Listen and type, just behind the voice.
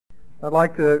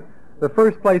The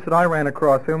first place that I ran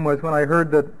across him was when I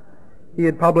heard that he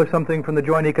had published something from the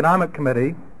Joint Economic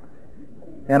Committee,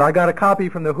 and I got a copy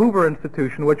from the Hoover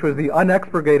Institution, which was the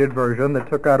unexpurgated version that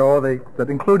that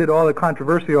included all the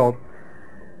controversial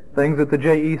things that the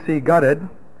JEC gutted.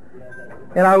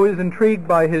 And I was intrigued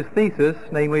by his thesis,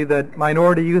 namely that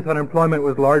minority youth unemployment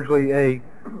was largely a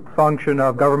function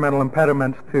of governmental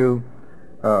impediments to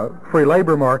free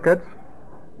labor markets.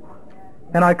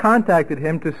 And I contacted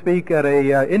him to speak at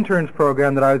a interns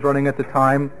program that I was running at the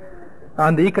time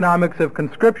on the economics of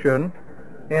conscription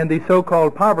and the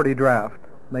so-called poverty draft.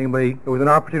 Namely, it was an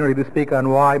opportunity to speak on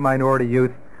why minority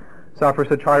youth suffer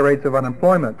such high rates of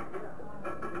unemployment.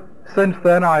 Since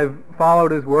then, I've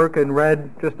followed his work and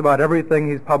read just about everything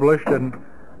he's published in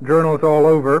journals all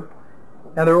over,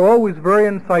 and they're always very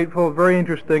insightful, very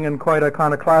interesting, and quite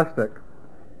iconoclastic.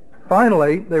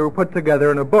 Finally, they were put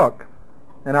together in a book,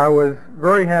 and I was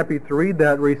very happy to read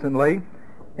that recently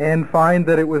and find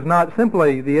that it was not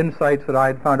simply the insights that I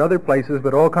had found other places,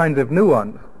 but all kinds of new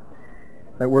ones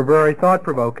that were very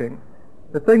thought-provoking.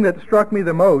 The thing that struck me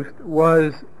the most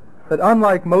was that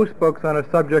unlike most books on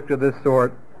a subject of this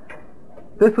sort,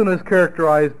 this one is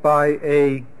characterized by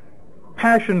a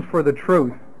passion for the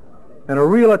truth and a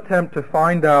real attempt to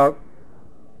find out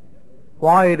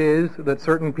why it is that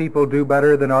certain people do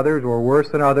better than others or worse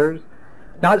than others.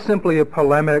 Not simply a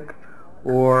polemic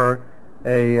or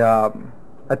a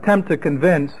attempt to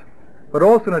convince, but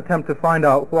also an attempt to find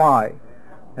out why.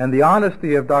 And the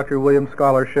honesty of Dr. Williams'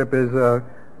 scholarship is a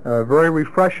very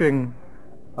refreshing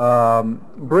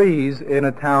breeze in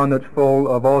a town that's full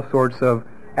of all sorts of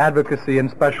advocacy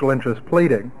and special interest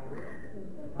pleading.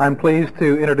 I'm pleased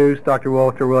to introduce Dr.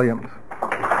 Walter Williams.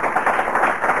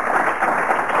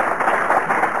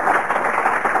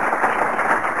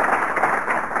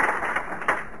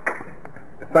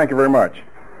 Thank you very much.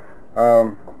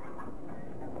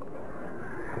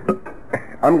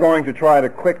 I'm going to try to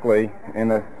quickly, in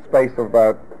the space of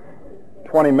about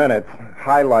 20 minutes,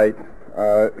 highlight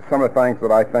some of the things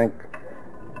that I think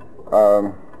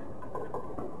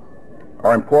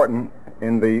are important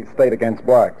in the state against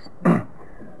blacks. Some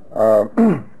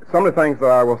of the things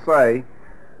that I will say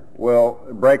will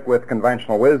break with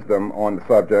conventional wisdom on the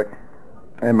subject.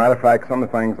 As a matter of fact, some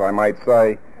of the things I might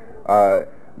say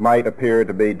might appear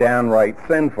to be downright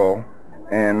sinful,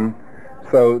 and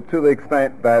so to the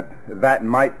extent that that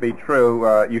might be true,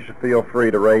 you should feel free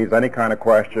to raise any kind of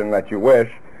question that you wish,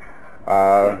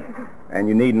 and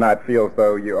you need not feel as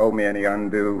though you owe me any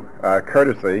undue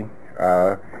courtesy.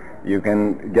 You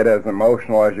can get as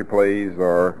emotional as you please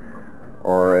or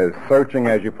as searching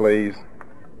as you please,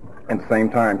 at the same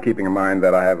time keeping in mind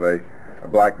that I have a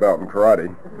black belt in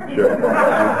karate, should you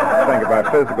think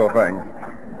about physical things.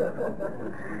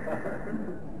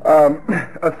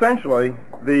 Essentially,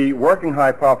 the working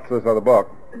hypothesis of the book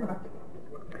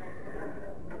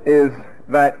is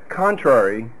that,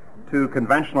 contrary to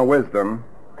conventional wisdom,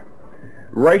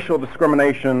 racial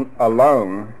discrimination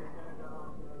alone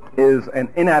is an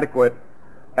inadequate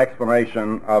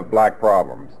explanation of black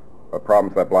problems, of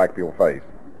problems that black people face.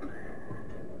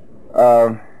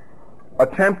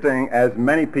 Attempting, as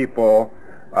many people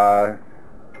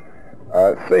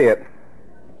see it,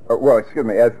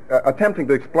 attempting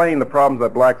to explain the problems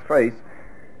that blacks face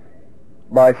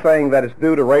by saying that it's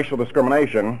due to racial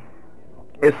discrimination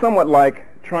is somewhat like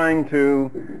trying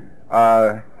to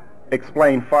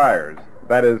explain fires.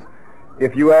 That is,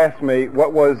 if you ask me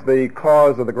what was the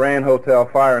cause of the Grand Hotel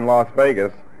fire in Las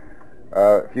Vegas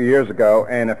a few years ago,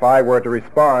 and if I were to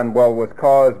respond, well, it was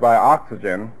caused by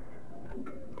oxygen,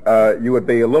 you would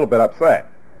be a little bit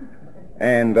upset.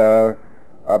 And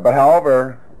but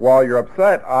however, while you're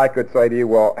upset, I could say to you,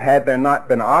 well, had there not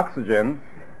been oxygen,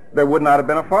 there would not have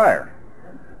been a fire.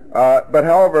 But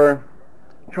however,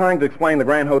 trying to explain the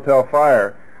Grand Hotel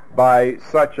fire by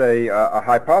such a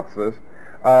hypothesis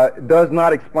does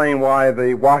not explain why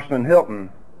the Washington Hilton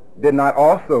did not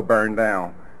also burn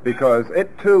down, because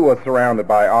it too was surrounded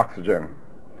by oxygen.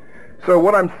 So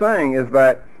what I'm saying is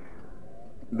that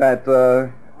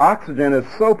oxygen is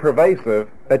so pervasive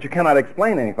that you cannot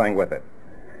explain anything with it.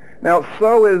 Now,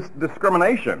 so is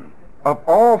discrimination of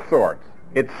all sorts.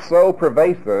 It's so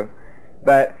pervasive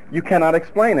that you cannot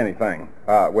explain anything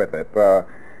with it.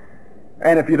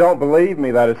 And if you don't believe me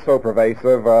that it's so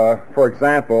pervasive, for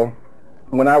example,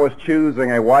 when I was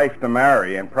choosing a wife to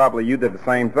marry, and probably you did the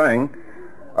same thing,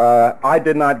 I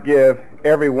did not give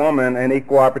every woman an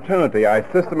equal opportunity. I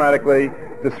systematically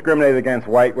discriminated against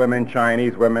white women,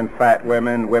 Chinese women, fat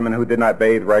women, women who did not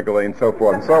bathe regularly, and so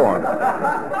forth and so on.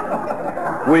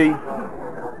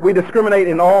 We discriminate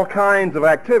in all kinds of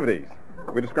activities.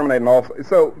 We discriminate in all.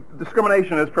 So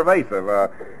discrimination is pervasive,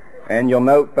 and you'll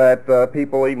note that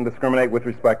people even discriminate with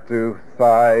respect to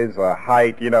size,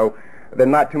 height. You know, there are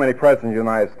not too many presidents in the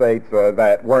United States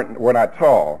that were not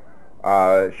tall.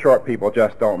 Short people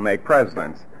just don't make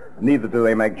presidents. Neither do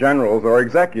they make generals or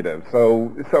executives.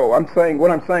 So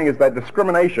what I'm saying is that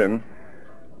discrimination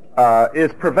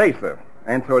is pervasive,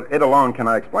 and so it alone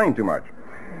cannot explain too much.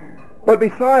 But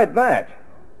beside that,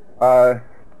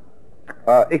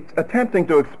 attempting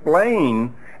to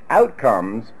explain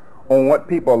outcomes on what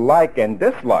people like and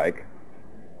dislike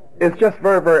is just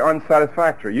very, very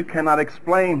unsatisfactory. You cannot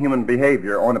explain human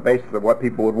behavior on the basis of what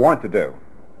people would want to do.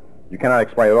 You cannot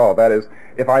explain it all. That is,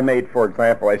 if I made, for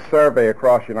example, a survey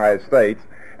across the United States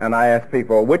and I asked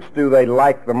people which do they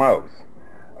like the most,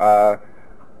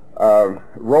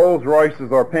 Rolls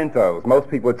Royces or Pintos, most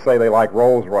people would say they like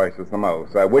Rolls Royces the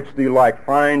most. Which do you like,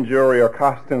 fine jewelry or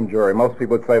costume jewelry? Most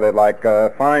people would say they like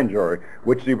fine jewelry.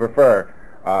 Which do you prefer,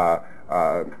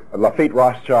 Lafitte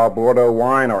Rothschild Bordeaux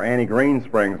wine or Annie Green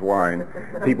Springs wine?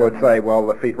 People would say, well,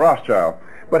 Lafitte Rothschild.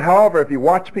 But however, if you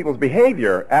watch people's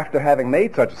behavior after having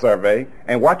made such a survey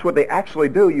and watch what they actually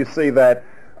do, you see that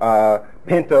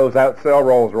Pintos outsell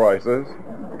Rolls Royces,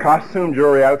 costume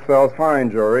jewelry outsells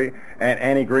fine jewelry, and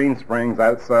Annie Green Springs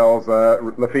outsells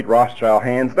Lafitte Rothschild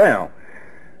hands down.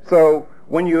 So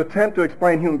when you attempt to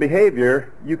explain human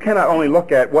behavior, you cannot only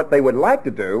look at what they would like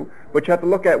to do, but you have to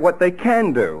look at what they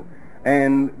can do.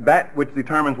 And that which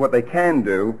determines what they can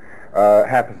do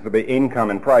happens to be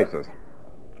income and prices.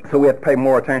 So we have to pay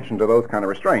more attention to those kind of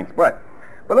restraints. But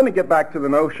let me get back to the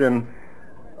notion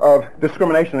of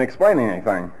discrimination explaining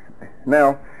anything.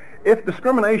 Now, if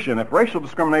racial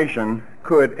discrimination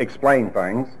could explain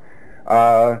things,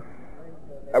 well,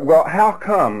 how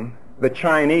come the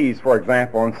Chinese, for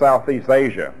example, in Southeast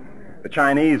Asia, the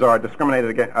Chinese are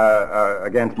discriminated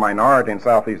against minority in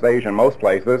Southeast Asia in most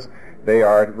places. They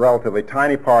are relatively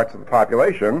tiny parts of the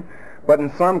population, but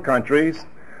in some countries,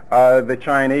 the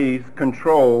Chinese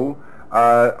control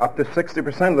up to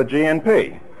 60% of the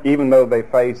GNP, even though they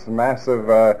face massive,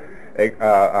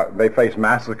 they face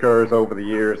massacres over the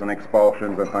years and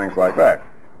expulsions and things like that.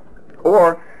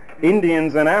 Or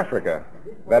Indians in Africa.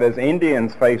 That is,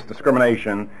 Indians face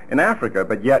discrimination in Africa,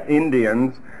 but yet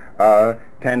Indians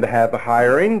tend to have the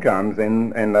higher incomes in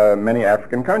many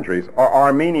African countries. Or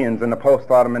Armenians in the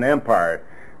post-Ottoman Empire.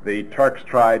 The Turks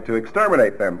tried to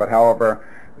exterminate them, but however,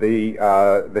 the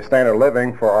standard of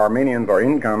living for Armenians, or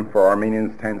income for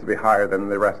Armenians, tends to be higher than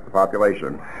the rest of the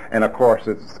population. And of course,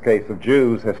 it's the case of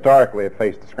Jews. Historically have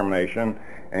faced discrimination,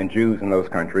 and Jews in those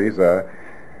countries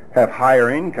have higher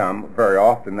income very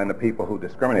often than the people who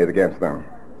discriminate against them.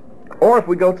 Or if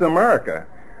we go to America,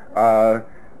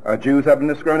 Jews have been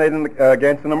discriminated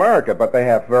against in America, but they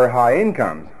have very high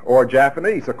incomes. Or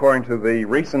Japanese, according to the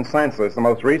recent census, the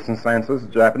most recent census,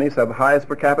 Japanese have the highest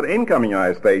per capita income in the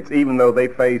United States, even though they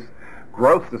face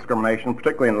gross discrimination,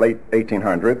 particularly in the late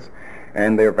 1800s,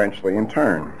 and they eventually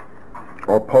interned.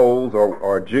 Or Poles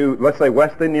or Jews, let's say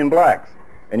West Indian blacks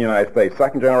in the United States,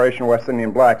 second generation West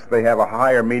Indian blacks, they have a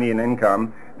higher median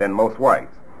income than most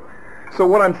whites. So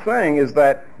what I'm saying is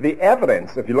that the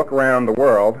evidence, if you look around the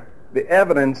world, the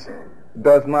evidence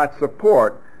does not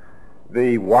support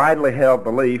the widely held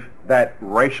belief that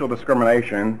racial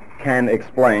discrimination can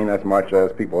explain as much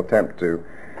as people attempt to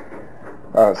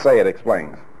say it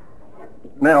explains.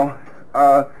 Now,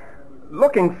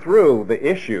 looking through the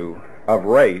issue of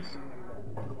race,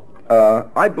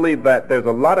 I believe that there's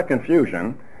a lot of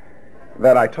confusion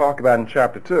that I talk about in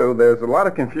Chapter 2. There's a lot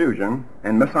of confusion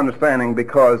and misunderstanding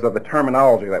because of the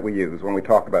terminology that we use when we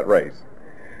talk about race.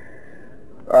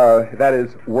 That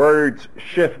is, words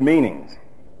shift meanings.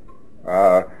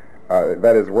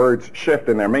 That is, words shift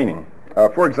in their meaning.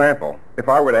 For example, if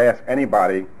I were to ask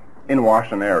anybody in the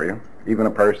Washington area, even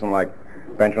a person like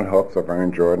Benjamin Hooks or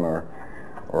Vernon Jordan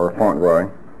or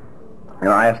Fauntleroy, and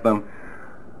I ask them,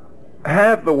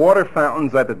 have the water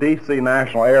fountains at the D.C.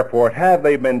 National Airport, have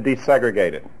they been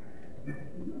desegregated?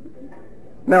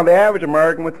 Now, the average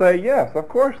American would say, yes, of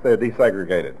course they're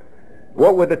desegregated.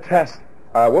 What would be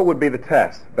the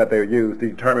test that they would use to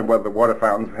determine whether the water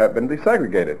fountains have been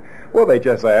desegregated? Well, they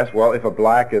just ask, well, if a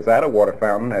black is at a water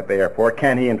fountain at the airport,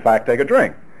 can he in fact take a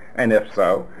drink? And if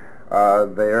so,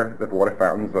 the water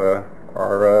fountains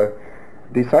are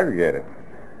desegregated.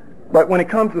 But when it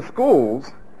comes to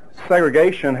schools,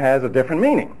 segregation has a different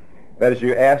meaning. That is,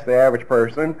 you ask the average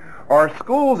person, are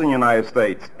schools in the United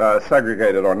States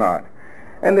segregated or not?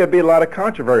 And there'd be a lot of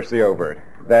controversy over it.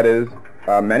 That is,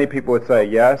 many people would say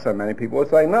yes, and many people would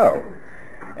say no.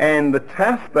 And the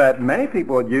test that many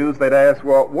people would use, they'd ask,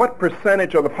 well, what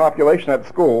percentage of the population at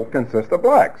school consists of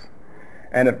blacks?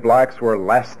 and if blacks were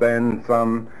less than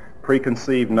some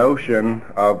preconceived notion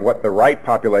of what the right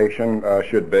population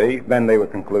should be, then they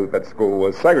would conclude that school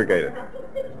was segregated.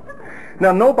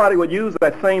 Now, nobody would use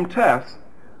that same test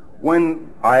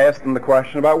when I asked them the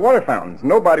question about water fountains.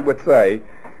 Nobody would say,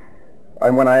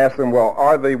 and when I asked them, well,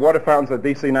 are the water fountains at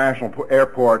D.C. National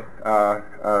Airport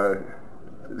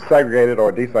segregated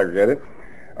or desegregated?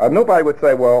 Nobody would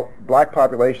say, well, black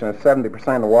population is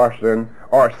 70% of Washington,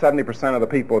 or 70% of the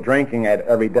people drinking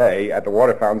every day at the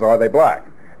water fountains, are they black?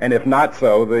 And if not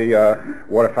so, the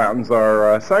water fountains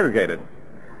are segregated.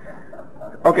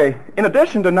 Okay, in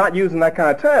addition to not using that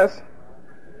kind of test,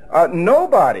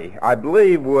 nobody, I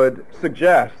believe, would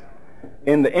suggest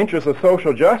in the interest of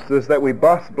social justice that we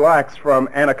bus blacks from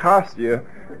Anacostia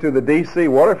to the D.C.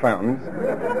 water fountains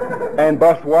and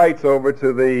bus whites over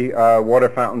to the water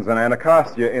fountains in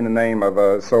Anacostia in the name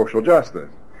of social justice.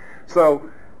 So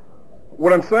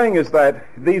what I'm saying is that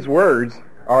these words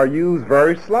are used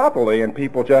very sloppily, and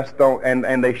people just don't,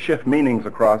 and they shift meanings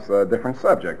across different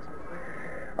subjects.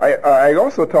 I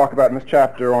also talk about in this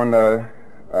chapter on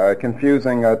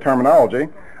confusing terminology.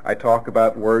 I talk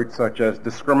about words such as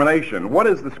discrimination. What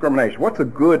is discrimination? What's a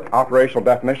good operational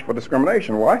definition for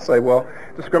discrimination? Well, I say, well,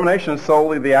 discrimination is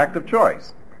solely the act of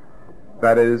choice.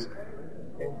 That is,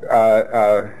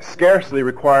 scarcely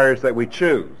requires that we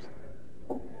choose.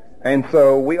 And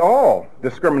so we all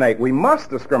discriminate. We must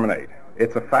discriminate.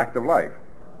 It's a fact of life.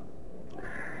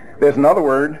 There's another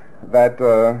word that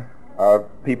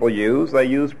people use. They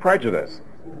use prejudice.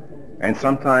 And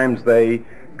sometimes they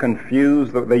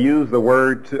they use the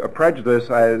word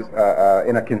prejudice as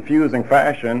in a confusing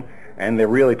fashion, and they're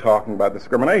really talking about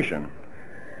discrimination.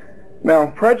 Now,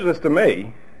 prejudice to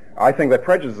me, I think that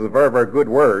prejudice is a very, very good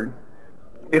word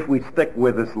if we stick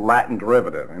with this Latin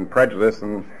derivative. And prejudice,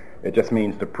 and it just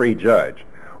means to prejudge.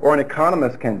 Or an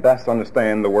economist can best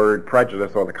understand the word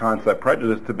prejudice or the concept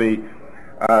prejudice to be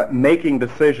making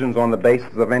decisions on the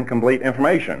basis of incomplete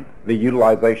information, the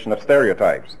utilization of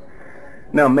stereotypes.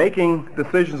 Now, making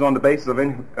decisions on the basis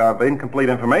of incomplete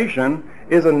information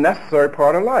is a necessary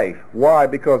part of life. Why?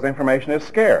 Because information is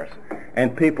scarce,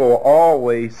 and people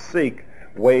always seek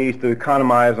ways to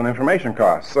economize on information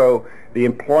costs. So the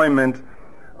employment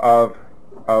of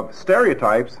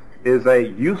stereotypes is a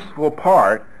useful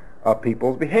part of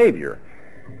people's behavior.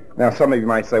 Now, some of you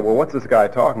might say, well, what's this guy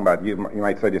talking about? You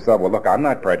might say to yourself, well, look, I'm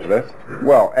not prejudiced.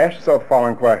 Well, ask yourself the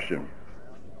following question.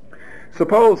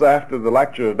 Suppose after the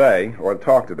lecture today, or the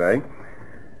talk today,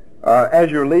 as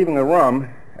you're leaving the room,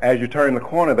 as you turn the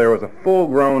corner, there was a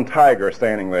full-grown tiger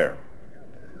standing there.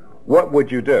 What would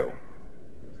you do?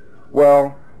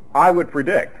 Well, I would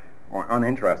predict, or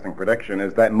uninteresting prediction,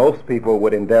 is that most people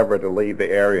would endeavor to leave the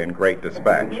area in great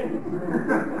dispatch.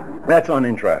 That's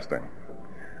uninteresting.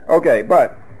 Okay,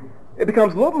 but it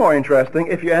becomes a little more interesting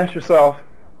if you ask yourself,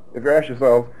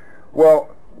 well,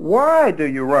 why do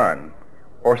you run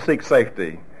or seek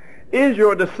safety? Is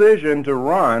your decision to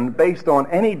run based on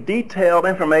any detailed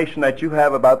information that you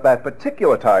have about that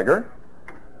particular tiger,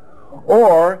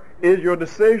 or is your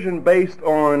decision based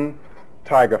on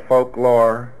tiger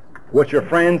folklore, what your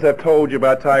friends have told you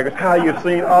about tigers, how you've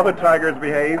seen other tigers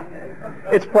behave?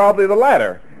 It's probably the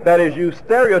latter. That is, you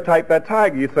stereotype that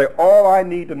tiger. You say, all I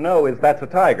need to know is that's a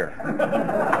tiger,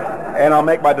 and I'll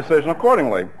make my decision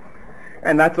accordingly.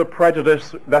 And that's a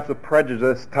prejudice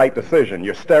type decision.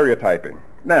 You're stereotyping.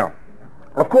 Now,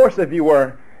 of course, if you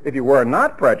were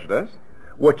not prejudiced,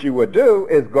 what you would do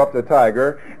is go up to the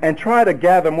tiger and try to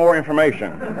gather more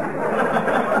information.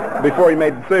 Before you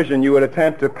made the decision, you would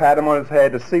attempt to pat him on his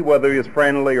head to see whether he was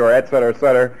friendly or et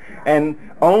cetera, and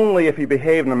only if he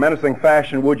behaved in a menacing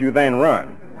fashion would you then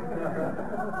run.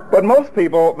 But most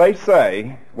people, they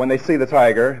say, when they see the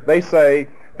tiger, they say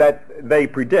that they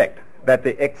predict that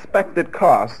the expected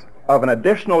cost of an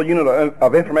additional unit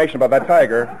of information about that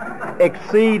tiger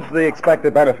exceeds the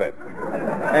expected benefit.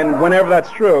 And whenever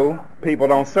that's true, people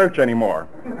don't search anymore.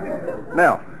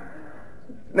 Now,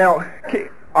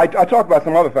 I talk about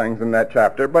some other things in that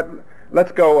chapter, but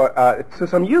let's go to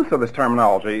some use of this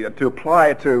terminology to apply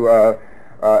it to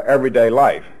everyday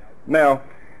life. Now,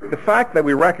 the fact that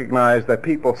we recognize that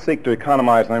people seek to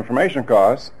economize on information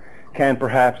costs can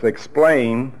perhaps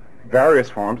explain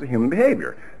various forms of human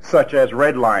behavior, such as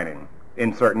redlining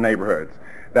in certain neighborhoods.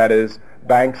 That is,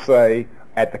 banks say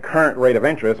at the current rate of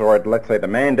interest, or at, let's say, the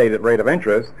mandated rate of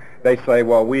interest, they say,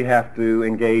 well, we have to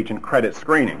engage in credit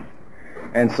screening.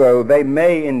 And so they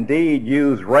may indeed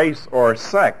use race or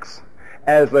sex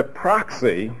as a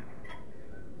proxy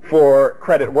for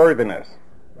credit worthiness.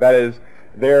 That is,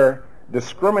 their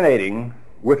discriminating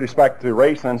with respect to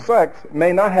race and sex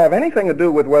may not have anything to do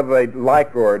with whether they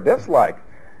like or dislike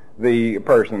the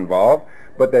person involved,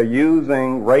 but they're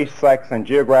using race, sex, and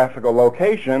geographical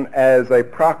location as a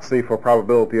proxy for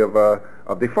probability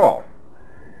of default.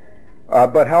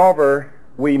 But however,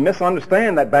 we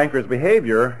misunderstand that banker's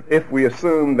behavior if we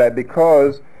assume that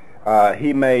because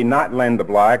he may not lend to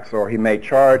blacks or he may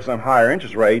charge some higher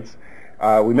interest rates,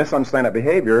 we misunderstand that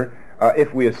behavior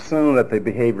if we assume that the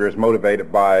behavior is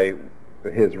motivated by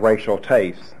his racial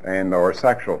tastes and or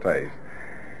sexual tastes.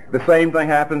 The same thing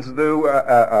happens to do,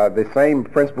 the same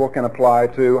principle can apply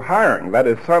to hiring. That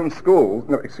is, some schools,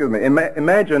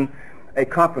 imagine a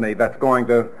company that's going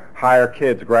to hire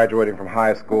kids graduating from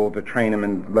high school to train them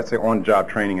in, let's say, on-job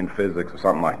training in physics or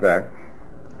something like that.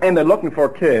 And they're looking for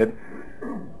a kid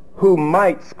who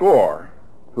might score,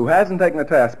 who hasn't taken the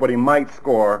test, but he might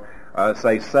score,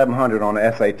 say, 700 on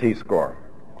the SAT score,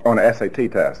 on the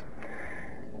SAT test.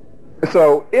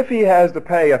 So if he has to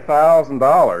pay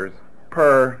 $1,000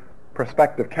 per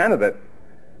prospective candidate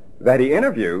that he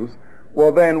interviews,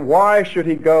 well then why should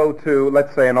he go to,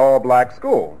 let's say, an all-black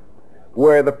school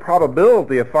where the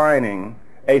probability of finding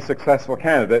a successful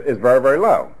candidate is very, very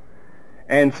low?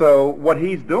 And so what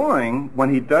he's doing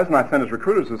when he does not send his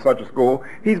recruiters to such a school,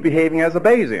 he's behaving as a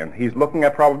Bayesian. He's looking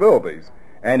at probabilities,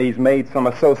 and he's made some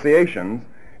associations,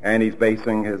 and he's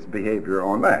basing his behavior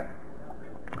on that.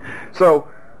 So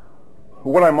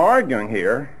what I'm arguing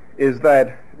here is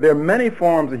that there are many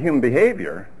forms of human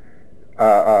behavior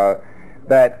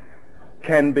that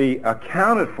can be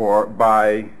accounted for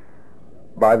by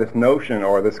this notion,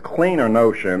 or this cleaner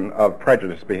notion, of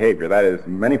prejudiced behavior. That is,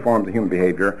 many forms of human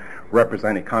behavior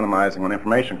represent economizing on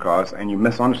information costs, and you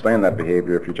misunderstand that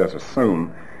behavior if you just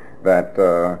assume that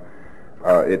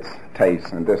it's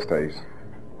taste and distaste.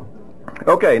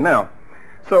 Okay, now,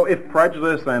 so if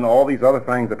prejudice and all these other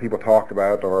things that people talk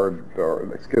about,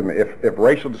 if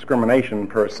racial discrimination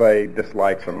per se,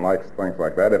 dislikes and likes, things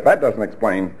like that, if that doesn't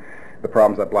explain the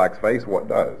problems that blacks face, what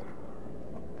does?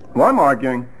 Well, I'm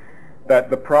arguing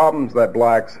that the problems that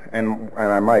blacks, and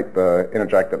I might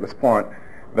interject at this point,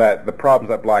 that the problems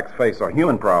that blacks face are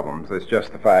human problems. It's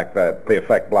just the fact that they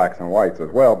affect blacks and whites as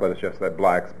well, but it's just that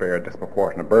blacks bear a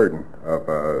disproportionate burden of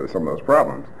some of those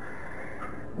problems.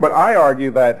 But I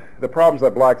argue that the problems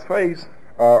that blacks face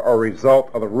are a result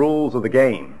of the rules of the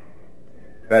game.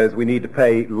 That is, we need to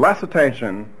pay less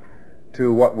attention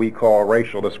to what we call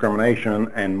racial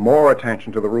discrimination and more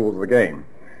attention to the rules of the game.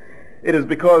 It is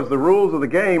because the rules of the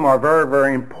game are very,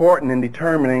 very important in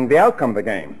determining the outcome of the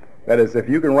game. That is, if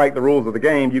you can write the rules of the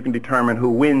game, you can determine who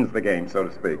wins the game, so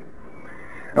to speak.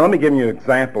 Now, let me give you an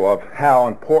example of how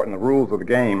important the rules of the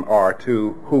game are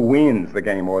to who wins the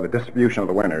game, or the distribution of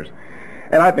the winners.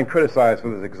 And I've been criticized for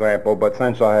this example, but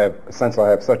since I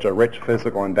have such a rich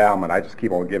physical endowment, I just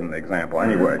keep on giving the example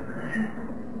anyway.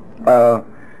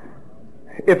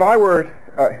 If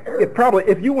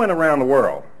you went around the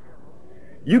world,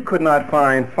 you could not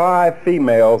find 5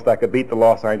 females that could beat the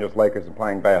Los Angeles Lakers in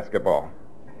playing basketball.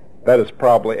 That is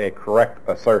probably a correct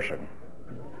assertion.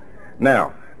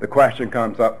 Now, the question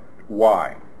comes up,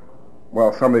 why?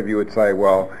 Well, some of you would say,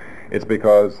 well, it's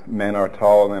because men are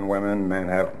taller than women, men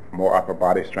have more upper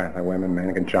body strength than women,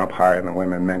 men can jump higher than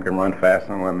women, men can run faster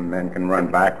than women, men can run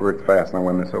backwards faster than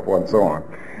women, so forth and so on.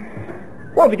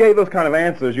 Well, if you gave those kind of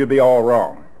answers, you'd be all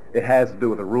wrong. It has to do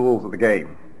with the rules of the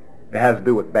game. It has to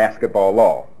do with basketball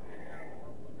law.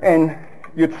 And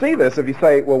you'd see this if you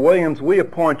say, well, Williams, we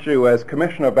appoint you as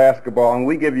commissioner of basketball and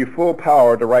we give you full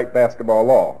power to write basketball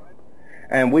law.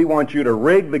 And we want you to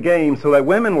rig the game so that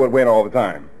women would win all the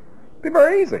time. It'd be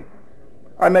very easy.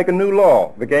 I make a new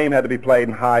law. The game had to be played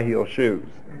in high-heel shoes.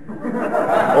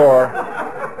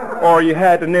 Or you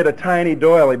had to knit a tiny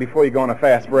doily before you go on a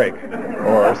fast break,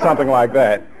 or something like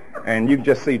that. And you can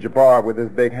just see Jabbar with his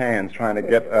big hands trying to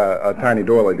get a tiny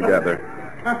doily together.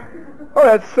 Oh,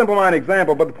 that's a simple-minded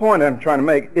example, but the point I'm trying to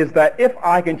make is that if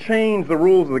I can change the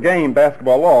rules of the game,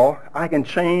 basketball law, I can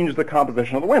change the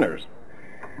composition of the winners.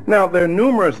 Now, there are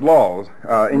numerous laws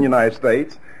in the United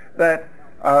States that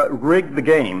rig the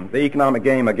game, the economic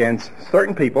game, against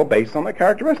certain people based on their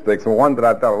characteristics. And one that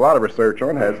I've done a lot of research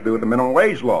on has to do with the minimum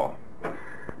wage law.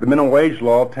 The minimum wage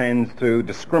law tends to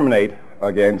discriminate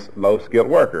against low-skilled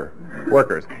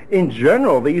workers. In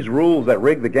general, these rules that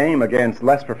rig the game against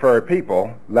less preferred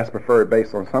people, less preferred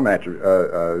based on some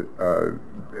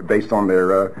based on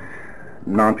their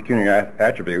non-pecuniary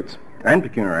attributes, and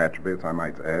pecuniary attributes, I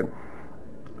might add.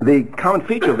 The common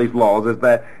feature of these laws is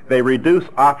that they reduce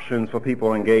options for people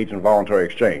to engage in voluntary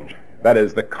exchange. That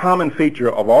is, the common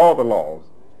feature of all the laws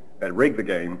that rig the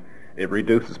game, it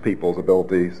reduces people's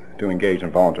abilities to engage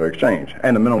in voluntary exchange.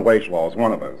 And the minimum wage law is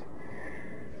one of those.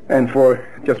 And for,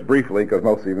 just briefly, because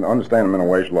most of you understand the minimum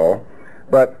wage law,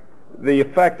 but the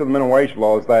effect of the minimum wage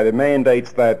law is that it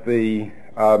mandates that the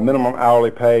minimum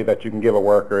hourly pay that you can give a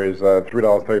worker is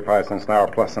 $3.35 an hour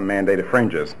plus some mandated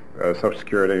fringes, Social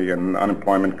Security and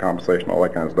unemployment compensation, all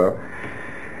that kind of stuff.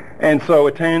 And so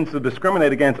it tends to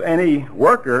discriminate against any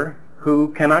worker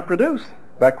who cannot produce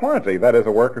that quantity. That is,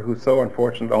 a worker who's so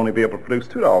unfortunate to only be able to produce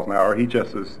 $2 an hour, he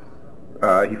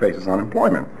faces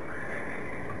unemployment.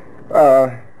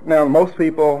 Now, most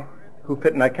people who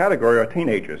fit in that category are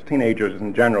teenagers. Teenagers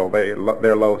in general,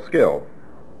 they're low skilled.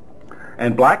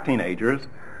 And black teenagers,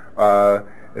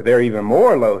 they're even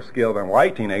more low skilled than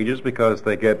white teenagers because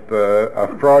they get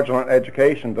a fraudulent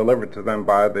education delivered to them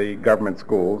by the government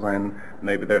schools, and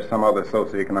maybe there's some other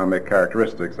socioeconomic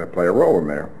characteristics that play a role in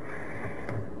there.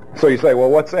 So you say, well,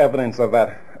 what's evidence of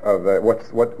that?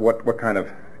 What kind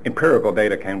of empirical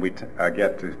data can we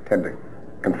get to tend to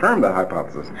confirm that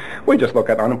hypothesis? We just look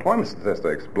at unemployment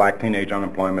statistics. Black teenage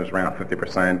unemployment is around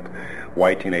 50%.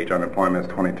 White teenage unemployment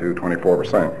is 22,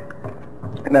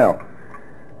 24%. Now,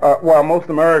 while most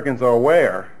Americans are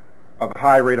aware of the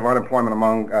high rate of unemployment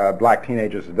among black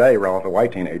teenagers today relative to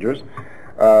white teenagers,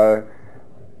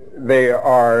 they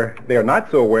are not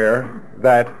so aware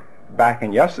that back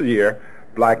in yesteryear,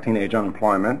 black teenage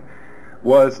unemployment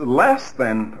was less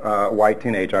than white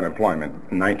teenage unemployment.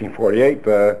 In 1948,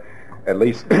 at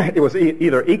least it was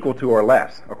either equal to or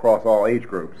less across all age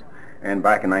groups. And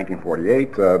back in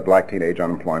 1948, black teenage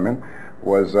unemployment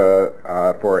was,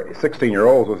 for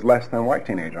 16-year-olds, was less than white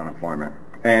teenage unemployment.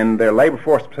 And their labor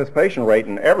force participation rate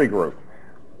in every group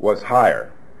was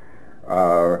higher.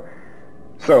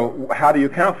 So how do you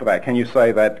account for that? Can you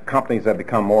say that companies have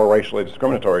become more racially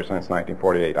discriminatory since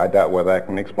 1948? I doubt whether that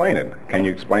can explain it. Can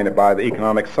you explain it by the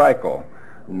economic cycle?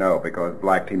 No, because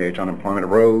black teenage unemployment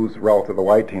rose relative to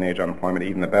white teenage unemployment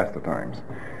even the best of times.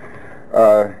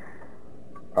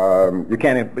 You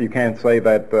can't say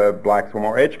that blacks were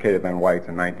more educated than whites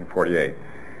in 1948.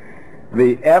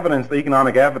 The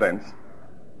economic evidence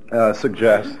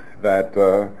suggests that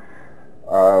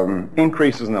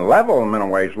increases in the level of the minimum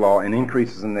wage law and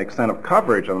increases in the extent of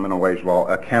coverage of the minimum wage law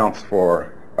accounts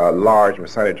for a large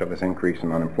percentage of this increase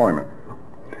in unemployment.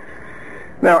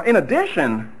 Now, in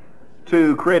addition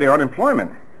to creating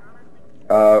unemployment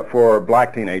for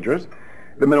black teenagers,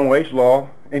 the minimum wage law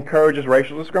encourages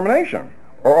racial discrimination,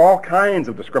 or all kinds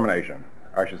of discrimination,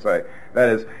 I should say. That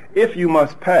is, if you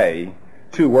must pay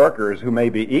two workers who may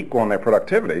be equal in their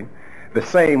productivity the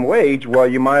same wage, well,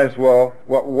 you might as well,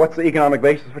 what's the economic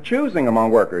basis for choosing among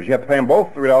workers? You have to pay them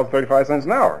both $3.35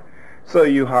 an hour. So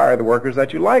you hire the workers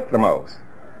that you like the most.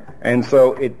 And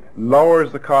so it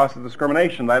lowers the cost of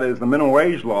discrimination. That is, the minimum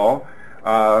wage law,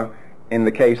 in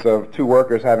the case of two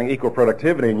workers having equal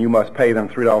productivity and you must pay them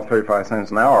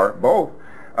 $3.35 an hour, both,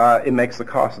 it makes the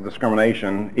cost of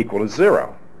discrimination equal to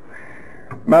zero.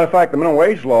 Matter of fact, the minimum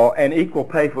wage law and equal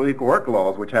pay for equal work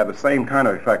laws, which have the same kind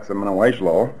of effects as the minimum wage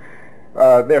law,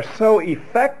 they're so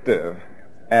effective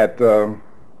at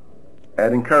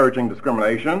encouraging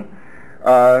discrimination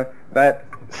that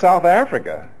South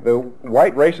Africa, the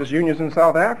white racist unions in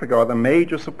South Africa, are the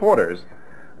major supporters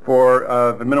for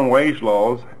the minimum wage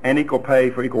laws and equal pay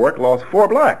for equal work laws for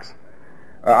blacks.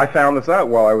 I found this out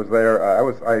while I was there.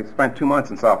 I spent 2 months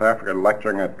in South Africa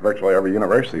lecturing at virtually every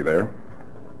university there,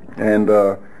 and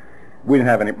we didn't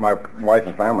have any. My wife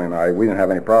and family and I, we didn't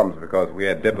have any problems because we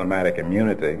had diplomatic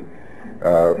immunity,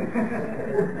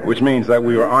 which means that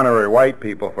we were honorary white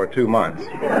people for 2 months.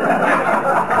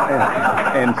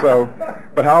 and so,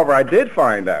 but however, I did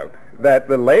find out that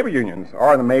the labor unions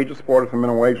are the major supporters of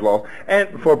minimum wage laws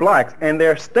and for blacks, and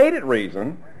their stated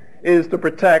reason is to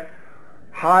protect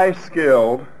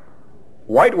high-skilled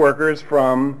white workers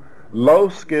from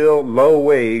low-skilled,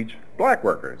 low-wage black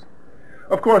workers.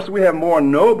 Of course, we have more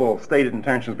noble stated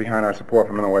intentions behind our support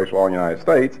for minimum wage law in the United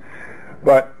States,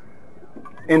 but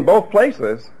in both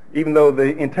places, even though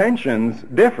the intentions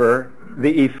differ,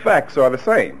 the effects are the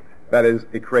same. That is,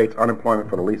 it creates unemployment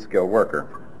for the least skilled worker.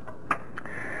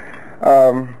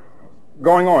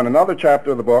 Going on, another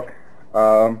chapter of the book,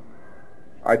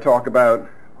 I talk about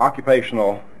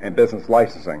occupational and business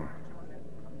licensing.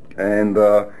 And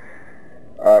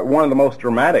one of the most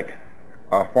dramatic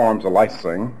forms of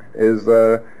licensing is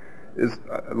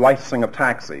licensing of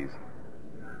taxis.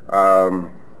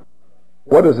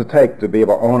 What does it take to be an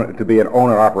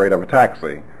owner-operator of a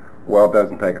taxi? Well, it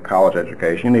doesn't take a college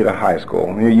education. You need a high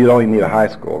school. You don't even need a high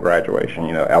school graduation,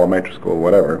 elementary school,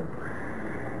 whatever.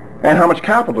 And how much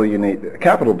capital do you need?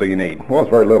 Well, it's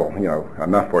very little,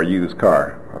 enough for a used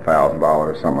car,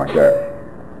 $1,000, something like that.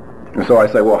 And so I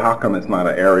say, well, how come it's not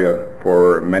an area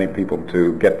for many people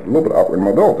to get a little bit of upward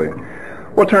mobility?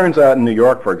 Well, it turns out in New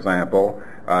York, for example,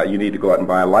 you need to go out and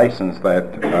buy a license that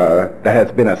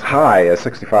has been as high as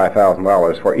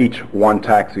 $65,000 for each one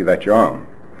taxi that you own.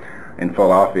 In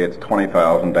Philadelphia, it's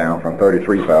 $20,000 down from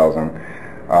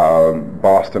 $33,000.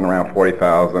 Boston around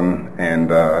 $40,000, and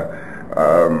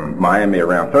Miami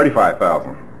around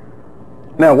 $35,000.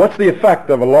 Now, what's the effect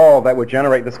of a law that would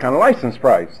generate this kind of license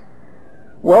price?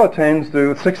 Well, it tends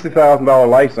to, $60,000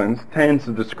 license tends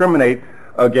to discriminate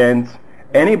against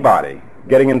anybody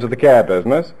getting into the cab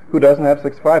business who doesn't have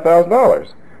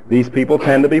 $65,000. These people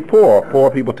tend to be poor. Poor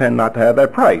people tend not to have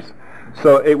that price.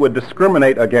 So it would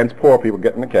discriminate against poor people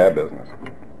getting the cab business.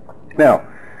 Now,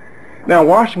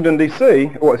 Washington,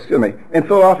 D.C., in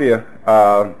Philadelphia,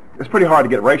 it's pretty hard to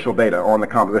get racial data on the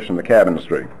composition of the cab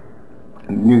industry.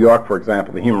 In New York, for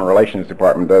example, the Human Relations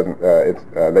Department doesn't,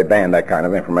 they ban that kind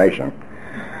of information.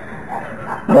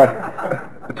 But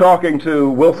talking to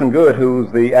Wilson Good, who's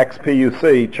the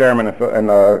ex-PUC chairman in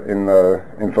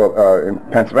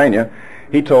Pennsylvania,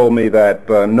 he told me that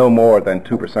no more than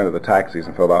 2% of the taxis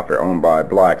in Philadelphia are owned by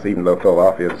blacks, even though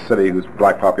Philadelphia is a city whose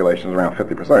black population is around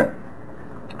 50%.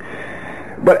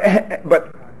 But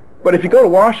if you go to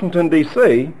Washington,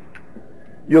 D.C.,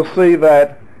 you'll see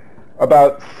that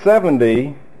about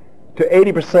 70 to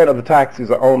 80% of the taxis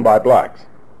are owned by blacks.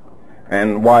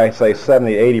 And why I say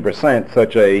 70, 80%,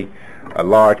 such a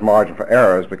large margin for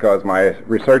error, is because my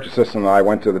research assistant and I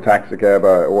went to the taxi cab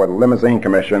or the limousine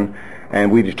commission,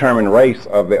 and we determined race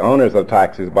of the owners of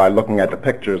taxis by looking at the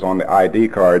pictures on the ID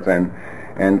cards, and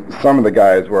some of the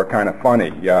guys were kind of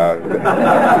funny.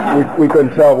 We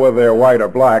couldn't tell whether they were white or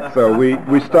black, so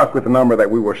we stuck with the number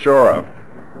that we were sure of.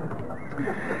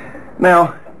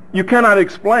 Now, you cannot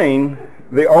explain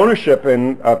the ownership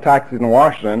of taxis in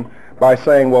Washington by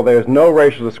saying, well, there's no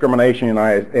racial discrimination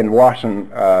in Washington,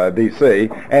 D.C.,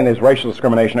 and there's racial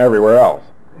discrimination everywhere else.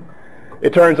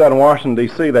 It turns out in Washington,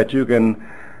 D.C. that you can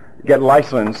get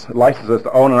licenses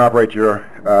to own and operate your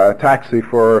taxi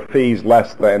for fees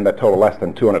less than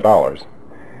 $200.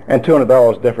 And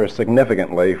 $200 differs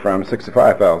significantly from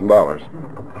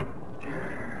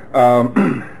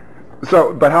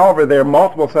 $65,000. But however, there are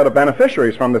multiple set of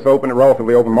beneficiaries from this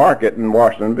relatively open market in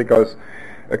Washington, because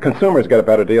consumers get a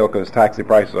better deal because taxi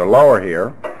prices are lower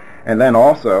here, and then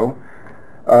also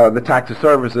the taxi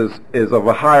service is of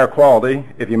a higher quality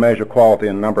if you measure quality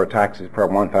in number of taxis per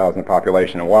 1,000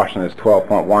 population. In Washington, it's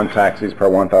 12.1 taxis per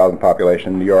 1,000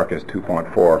 population. New York is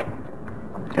 2.4,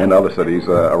 and other cities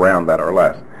around that are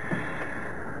less.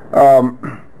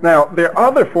 Now, there are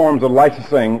other forms of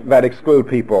licensing that exclude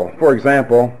people. For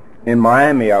example, in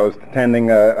Miami, I was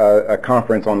attending a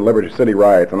conference on Liberty City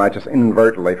riots, and I just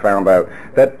inadvertently found out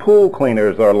that pool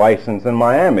cleaners are licensed in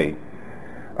Miami.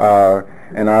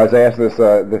 And I was asked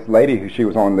this lady, she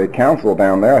was on the council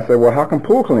down there. I said, well, how come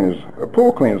pool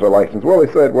cleaners are licensed? Well,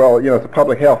 they said, well, it's a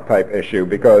public health type issue,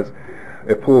 because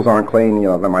if pools aren't clean,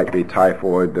 there might be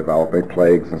typhoid, developing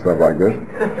plagues and stuff like this.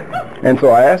 And so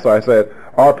I asked her, I said,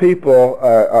 are people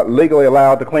legally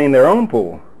allowed to clean their own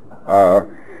pool?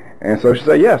 And so she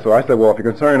said, yes. So I said, well, if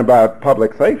you're concerned about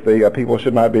public safety, people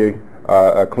should not be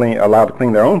allowed to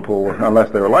clean their own pool unless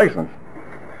they're licensed.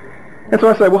 And so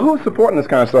I said, well, who's supporting this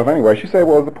kind of stuff anyway? She said,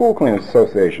 well, the Pool Cleaners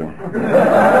Association.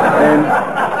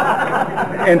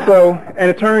 and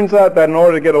it turns out that in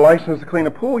order to get a license to clean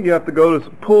a pool, you have to go to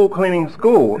pool cleaning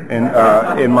school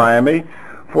in Miami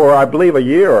for, I believe, a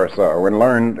year or so, and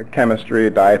learn chemistry,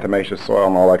 diatomaceous soil,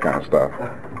 and all that kind of stuff.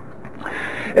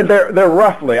 And they're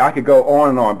roughly, I could go on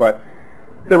and on, but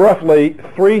there are roughly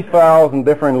 3,000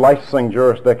 different licensing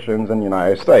jurisdictions in the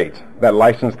United States that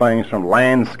license things from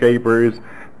landscapers,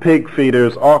 pig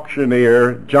feeders,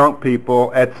 auctioneer, junk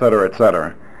people, etc.,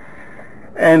 etc.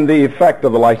 And the effect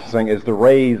of the licensing is to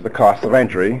raise the cost of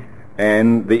entry,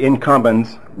 and the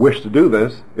incumbents wish to do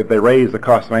this. If they raise the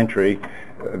cost of entry,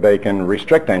 they can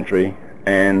restrict entry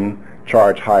and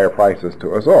charge higher prices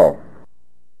to us all.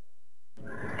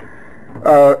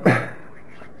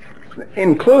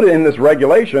 Included in this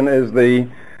regulation is the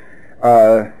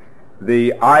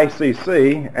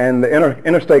ICC and the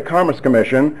Interstate Commerce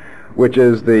Commission, which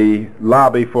is the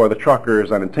lobby for the truckers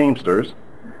and the Teamsters.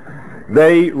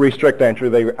 They restrict entry.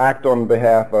 They act on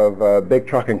behalf of big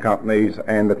trucking companies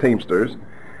and the Teamsters,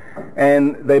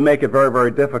 and they make it very,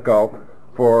 very difficult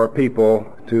for people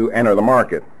to enter the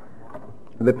market,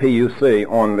 the PUC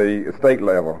on the state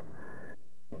level.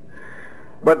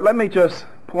 But let me just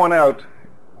point out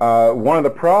one of the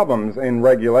problems in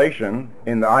regulation,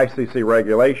 in the ICC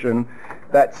regulation,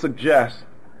 that suggests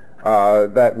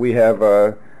that we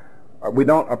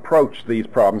don't approach these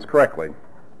problems correctly.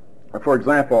 For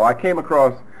example, I came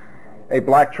across a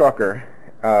black trucker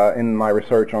in my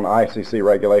research on ICC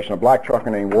regulation, a black trucker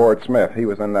named Ward Smith. He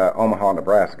was in Omaha,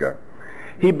 Nebraska.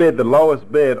 He bid the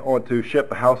lowest bid on to ship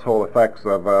the household effects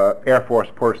of Air Force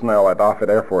personnel at Offutt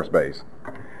Air Force Base.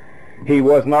 He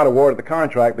was not awarded the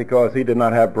contract because he did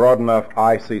not have broad enough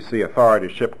ICC authority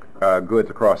to ship goods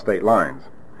across state lines.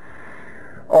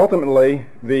 Ultimately,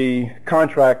 the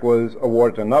contract was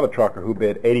awarded to another trucker who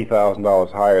bid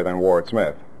 $80,000 higher than Ward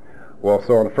Smith. Well,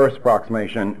 so on the first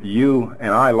approximation, you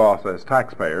and I lost as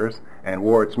taxpayers, and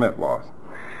Ward Smith lost.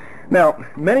 Now,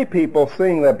 many people,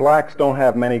 seeing that blacks don't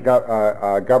have many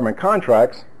government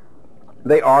contracts,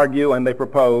 they argue and they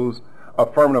propose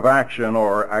affirmative action,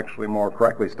 or actually more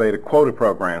correctly stated, quota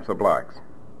programs for blacks.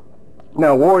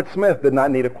 Now, Ward Smith did not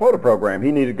need a quota program.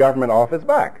 He needed government off his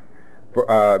back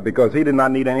because he did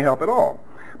not need any help at all.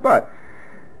 But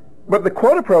the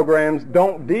quota programs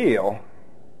don't deal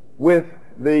with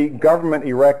the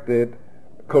government-erected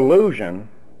collusion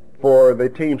for the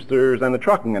Teamsters and the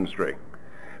trucking industry.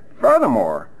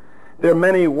 Furthermore, there are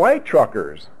many white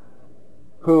truckers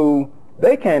who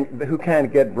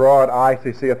can't get broad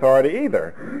ICC authority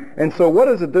either. And so what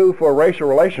does it do for racial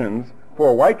relations for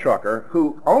a white trucker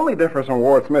who only differs from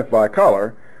Ward Smith by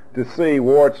color to see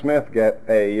Ward Smith get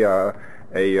a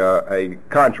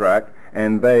contract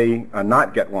and they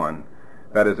not get one?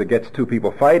 That is, it gets two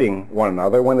people fighting one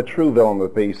another when the true villain of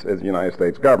the piece is the United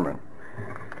States government.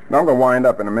 Now I'm going to wind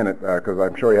up in a minute because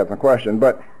I'm sure you have some questions,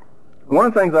 but one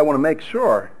of the things I want to make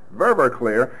sure very, very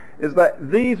clear is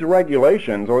that these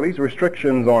regulations or these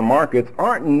restrictions on markets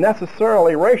aren't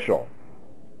necessarily racial.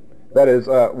 That is,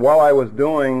 while I was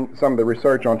doing some of the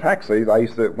research on taxis, I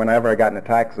used to, whenever I got in a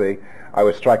taxi, I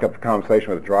would strike up a conversation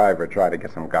with the driver, try to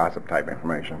get some gossip type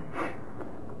information.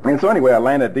 And so anyway, I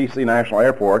landed at D.C. National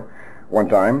Airport one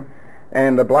time,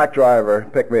 and the black driver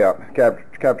picked me up, cab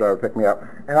driver picked me up,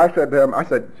 and I said to him,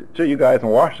 gee, you guys in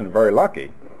Washington are very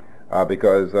lucky,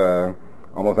 because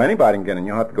almost anybody can get in.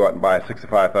 You'll have to go out and buy a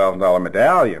 $65,000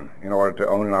 medallion in order to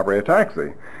own and operate a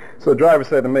taxi. So the driver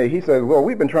said to me, he said, well,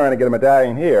 we've been trying to get a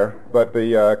medallion here, but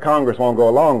the Congress won't go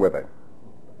along with it.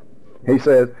 He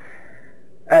says,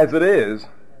 as it is,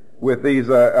 with these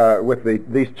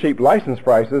these cheap license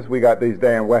prices, we got these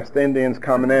damn West Indians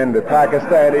coming in, the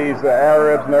Pakistanis, the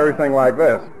Arabs, and everything like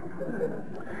this.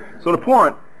 So the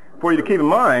point for you to keep in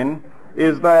mind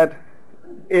is that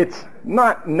it's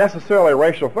not necessarily a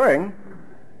racial thing.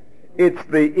 It's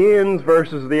the ins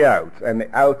versus the outs, and the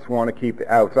outs want to keep the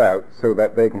outs out so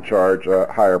that they can charge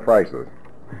higher prices.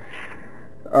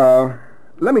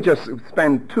 Let me just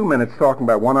spend 2 minutes talking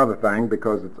about one other thing,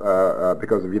 because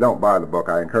if you don't buy the book,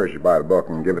 I encourage you to buy the book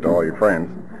and give it to all your friends.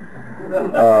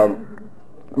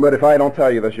 But if I don't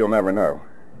tell you this, you'll never know.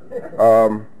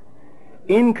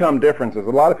 Income differences.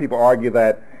 A lot of people argue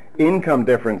that income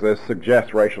differences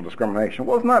suggest racial discrimination.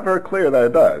 Well, it's not very clear that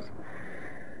it does.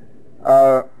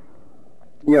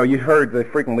 You heard the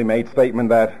frequently made statement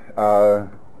that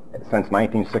since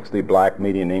 1960, black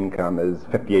median income is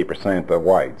 58% of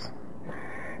whites.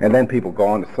 And then people go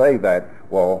on to say that,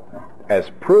 well,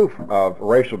 as proof of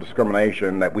racial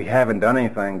discrimination, that we haven't done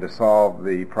anything to solve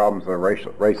the problems of race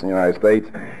in the United States,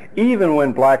 even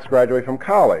when blacks graduate from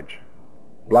college.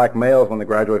 Black males, when they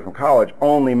graduate from college,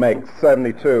 only make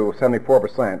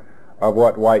 74% of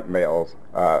what white males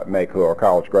make who are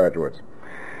college graduates.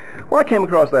 Well, I came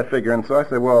across that figure, and so I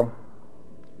said, well,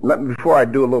 before I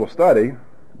do a little study,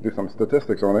 do some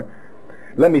statistics on it,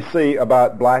 let me see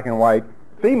about black and white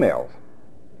females.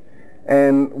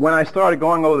 And when I started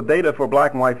going over the data for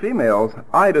black and white females,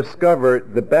 I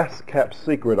discovered the best kept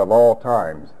secret of all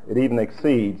times. It even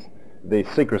exceeds the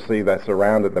secrecy that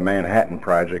surrounded the Manhattan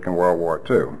Project in World War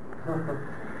II.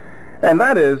 And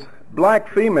that is, black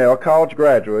female college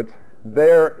graduates,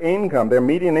 their income, their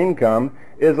median income,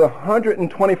 is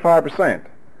 125%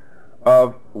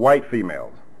 of white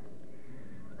females.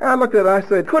 And I looked at it and I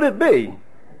said, could it be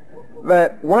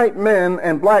that white men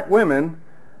and black women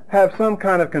have some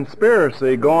kind of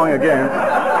conspiracy going against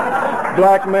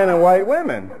black men and white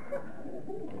women?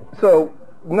 So,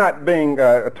 not being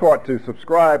taught to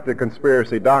subscribe to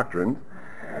conspiracy doctrines,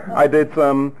 I did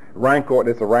some rank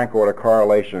order. It's a rank order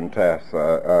correlation test.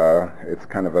 It's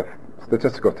kind of a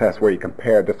statistical test where you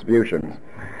compare distributions.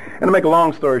 And to make a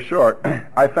long story short,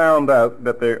 I found out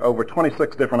that there are over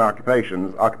 26 different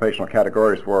occupational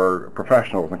categories for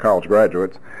professionals and college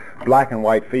graduates. Black and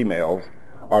white females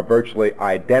are virtually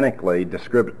identically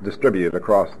distributed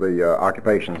across the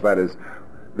occupations. That is,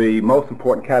 the most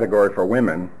important category for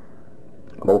women,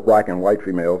 both black and white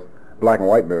females, black and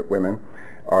white women,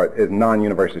 is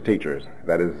non-university teachers.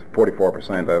 That is,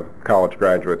 44% of college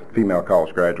graduates, female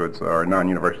college graduates, are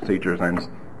non-university teachers,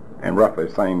 and roughly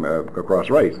the same across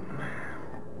race.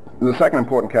 The second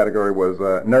important category was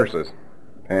nurses,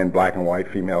 and black and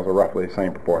white females are roughly the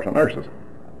same proportion of nurses.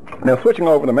 Now, switching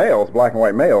over to males, black and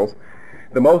white males,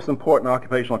 the most important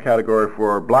occupational category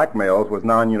for black males was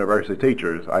non-university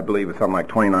teachers. I believe it's something like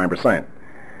 29%.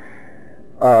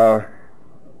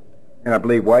 And I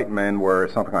believe white men were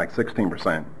something like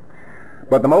 16%.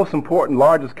 But the most important,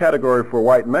 largest category for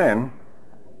white men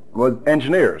was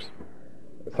engineers.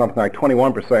 Something like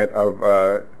 21%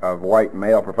 of white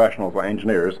male professionals were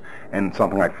engineers, and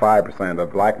something like 5%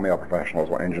 of black male professionals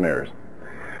were engineers.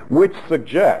 Which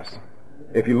suggests,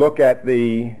 if you look at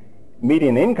the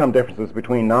median income differences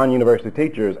between non-university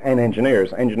teachers and engineers,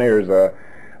 the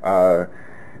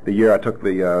year I took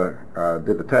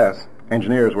did the test,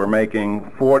 engineers were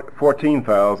making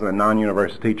 $14,000, and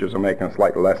non-university teachers are making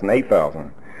slightly less than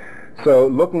 $8,000. So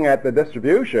looking at the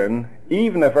distribution,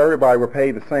 even if everybody were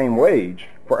paid the same wage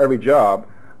for every job,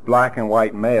 black and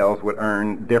white males would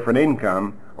earn different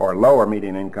income or lower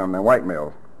median income than white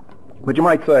males. But you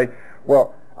might say,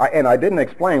 well, I didn't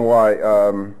explain why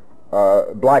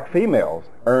black females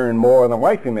earn more than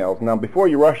white females. Now, before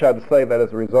you rush out to say that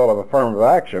as a result of affirmative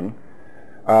action,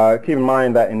 keep in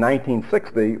mind that in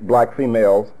 1960, black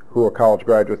females who were college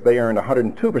graduates, they earned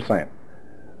 102%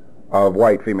 of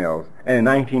white females. And in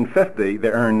 1950, they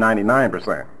earned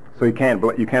 99%. So you can't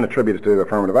attribute it to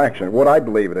affirmative action. What I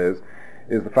believe it is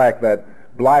the fact that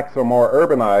blacks are more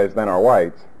urbanized than are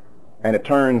whites, and it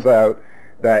turns out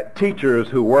that teachers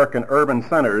who work in urban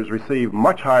centers receive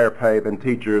much higher pay than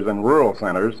teachers in rural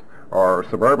centers or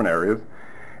suburban areas,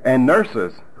 and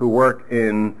nurses who work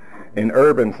in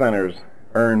urban centers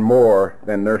earn more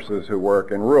than nurses who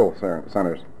work in rural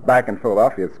centers. Back in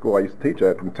Philadelphia, at school I used to teach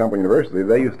at in Temple University,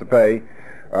 they used to pay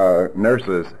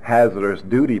nurses hazardous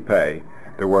duty pay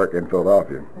to work in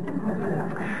Philadelphia.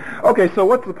 Okay, so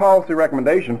what's the policy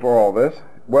recommendation for all this?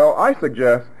 Well, I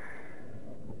suggest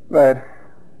that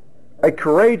a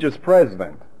courageous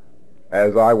president,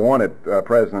 as I wanted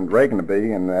President Reagan to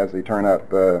be, and as he turned out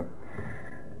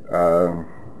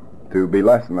to be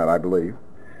less than that, I believe,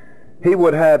 he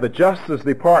would have the Justice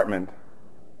Department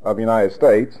of the United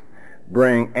States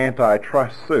bring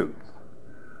antitrust suits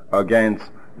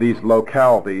against these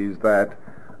localities that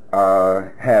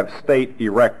have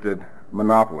state-erected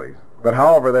monopolies. But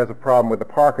however, there's a problem with the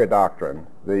Parker Doctrine.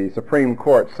 The Supreme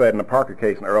Court said in the Parker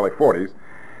case in the early 40s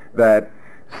that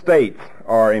states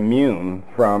are immune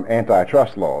from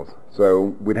antitrust laws.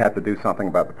 So we'd have to do something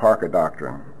about the Parker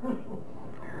Doctrine.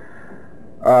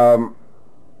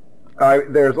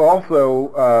 There's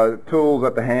also tools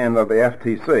at the hand of the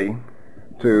FTC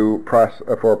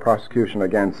for prosecution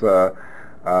against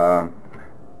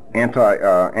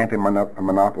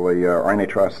anti-monopoly or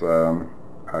antitrust, to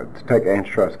take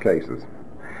antitrust cases.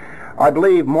 I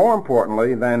believe, more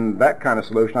importantly than that kind of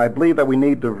solution, I believe that we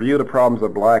need to view the problems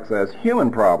of blacks as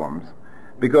human problems,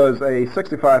 because a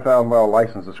 $65,000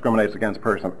 license discriminates against a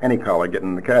person of any color getting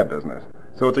in the cab business.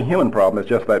 So it's a human problem. It's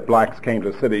just that blacks came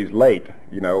to cities late,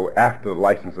 after the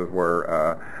licenses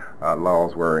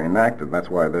laws were enacted. That's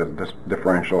why there's this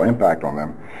differential impact on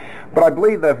them. But I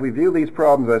believe that if we view these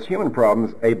problems as human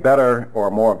problems, a better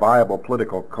or more viable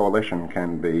political coalition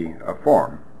can be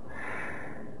formed.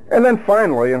 And then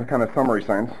finally, in kind of summary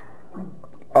sense,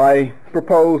 I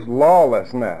propose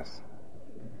lawlessness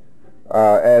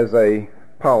as a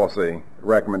policy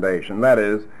recommendation. That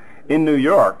is, in New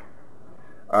York,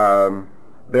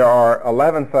 there are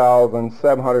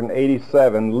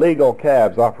 11,787 legal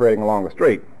cabs operating along the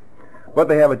street, but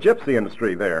they have a gypsy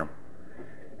industry there.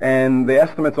 And the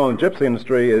estimates on the gypsy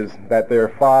industry is that there are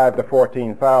 5,000 to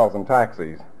 14,000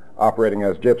 taxis operating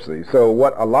as gypsies. So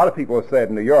what a lot of people have said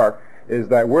in New York is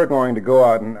that we're going to go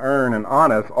out and earn an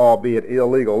honest, albeit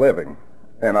illegal, living.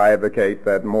 And I advocate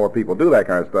that more people do that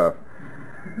kind of stuff.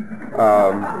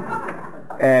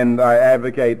 And I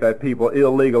advocate that people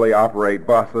illegally operate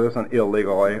buses and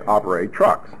illegally operate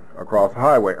trucks across the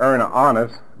highway, earn an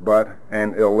honest but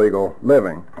an illegal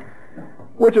living,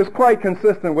 which is quite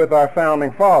consistent with our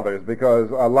founding fathers, because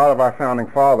a lot of our founding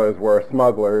fathers were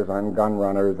smugglers and gun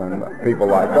runners and people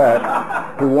like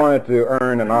that who wanted to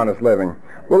earn an honest living.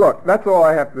 Well, look, that's all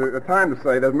I have the time to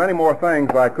say. There's many more things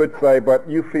I could say, but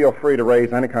you feel free to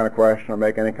raise any kind of question or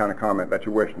make any kind of comment that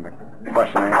you wish in the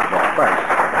question and answer box. Thanks.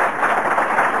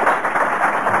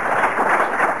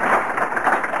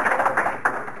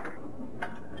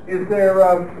 Is there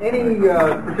any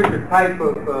particular type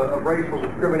of racial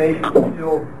discrimination that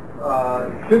still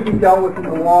should be dealt with in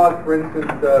the laws? For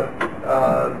instance,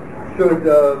 should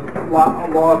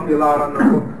laws be allowed on the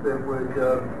books that would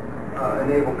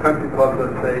enable country clubs,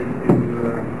 let's say,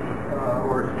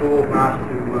 or schools not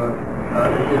to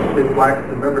admit blacks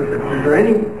to membership? Is there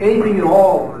anything at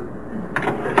all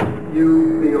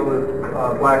you feel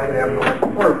that blacks should have,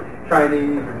 or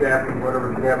Chinese or Japanese,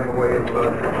 whatever, should have in the way of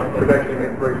protecting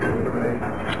against racial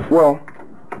discrimination?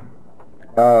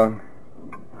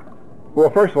 Well,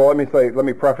 first of all, let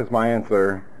me preface my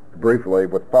answer briefly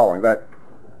with the following: that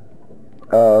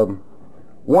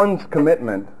one's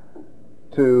commitment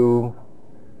to,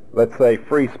 let's say,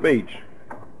 free speech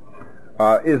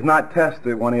is not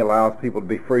tested when he allows people to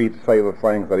be free to say the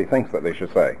things that he thinks that they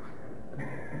should say.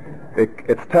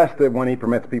 It's tested when he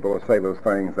permits people to say those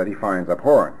things that he finds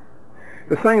abhorrent.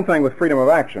 The same thing with freedom of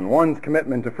action. One's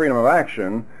commitment to freedom of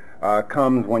action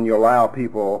comes when you allow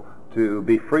people to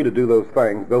be free to do those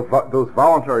things, those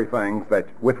voluntary things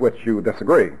with which you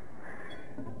disagree.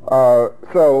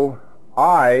 So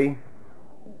I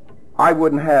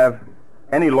wouldn't have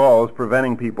any laws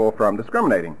preventing people from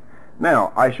discriminating.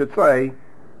 Now, I should say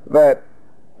that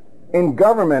in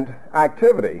government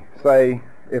activity, say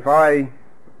if I'm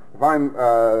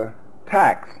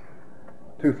taxed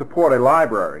to support a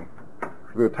library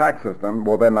through a tax system,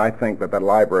 well then I think that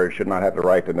library should not have the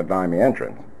right to deny me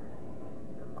entrance.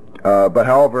 But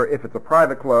however, if it's a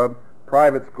private club,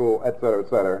 private school, et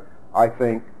cetera, I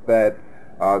think that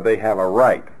they have a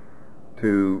right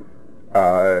to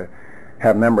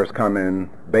have members come in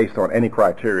based on any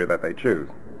criteria that they choose.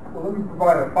 Well, let me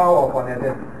provide a follow-up on that.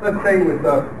 Let's say with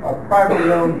a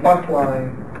privately owned bus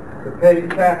line that pays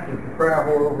taxes to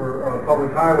travel over a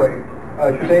public highway,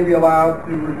 should they be allowed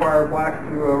to require blacks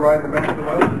to ride the bench of the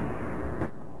bus?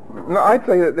 No, I'd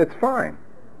say that it's fine.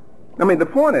 I mean, the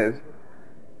point is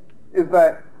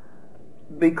that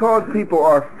because people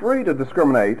are free to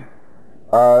discriminate,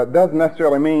 doesn't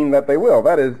necessarily mean that they will.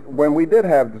 That is, when we did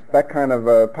have that kind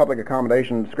of public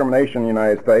accommodation discrimination in the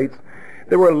United States,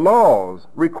 there were laws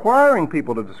requiring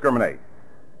people to discriminate.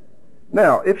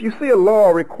 Now, if you see a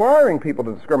law requiring people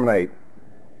to discriminate,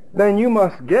 then you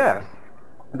must guess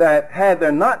that had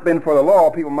there not been for the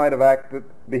law, people might have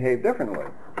behaved differently.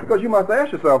 Because you must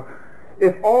ask yourself,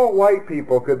 if all white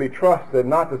people could be trusted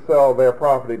not to sell their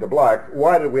property to blacks,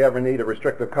 why did we ever need a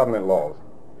restrictive covenant laws?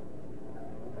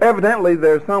 Evidently,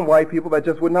 there's some white people that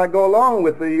just would not go along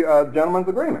with the gentleman's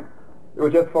agreement. It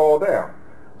would just fall down.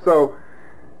 So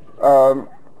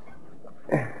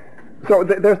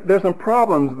there's some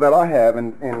problems that I have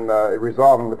in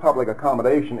resolving the public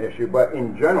accommodation issue, but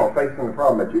in general, facing the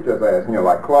problem that you just asked,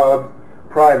 like clubs,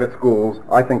 private schools,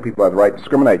 I think people have the right to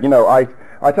discriminate.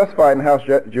 I testified in the House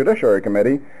Judiciary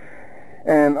Committee,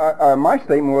 and my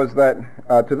statement was that,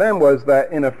 to them was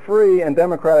that in a free and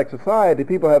democratic society,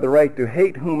 people have the right to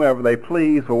hate whomever they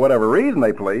please for whatever reason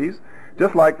they please,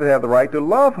 just like they have the right to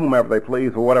love whomever they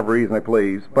please for whatever reason they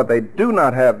please, but they do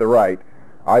not have the right,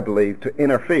 I believe, to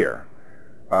interfere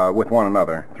with one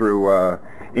another through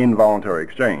involuntary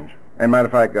exchange. And matter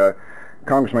of fact,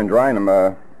 Congressman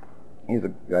Drineham, he's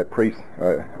a priest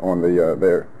on the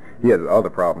there. He has other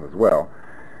problems as well.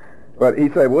 But he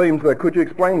said, Williams, could you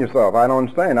explain yourself? I don't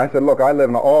understand. I said, look, I live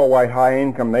in an all-white,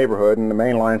 high-income neighborhood in the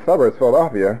mainline suburbs of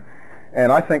Philadelphia,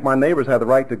 and I think my neighbors have the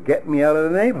right to get me out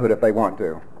of the neighborhood if they want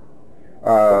to.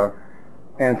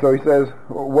 And so he says,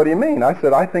 what do you mean? I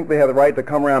said, I think they have the right to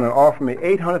come around and offer me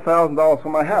 $800,000 for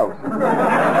my house.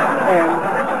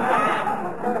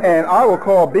 and I will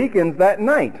call Beacons that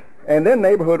night, and then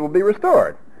neighborhood will be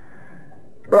restored.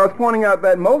 But I was pointing out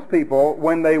that most people,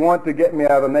 when they want to get me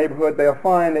out of the neighborhood, they'll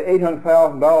find that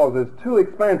 $800,000 is too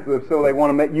expensive, so they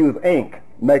want to use ink,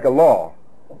 make a law.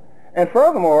 And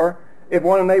furthermore, if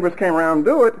one of the neighbors came around and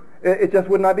do it, it just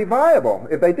would not be viable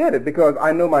if they did it, because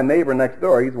I know my neighbor next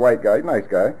door, he's a white guy, nice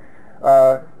guy.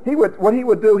 What he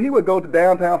would do, he would go to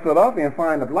downtown Philadelphia and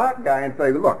find a black guy and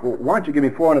say, look, why don't you give me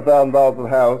 $400,000 for the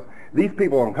house? These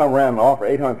people are going to come around and offer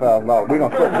 $800,000. We're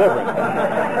going to split the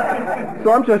difference.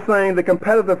 So I'm just saying the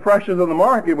competitive pressures of the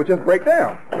market would just break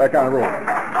down that kind of rule.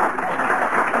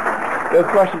 There's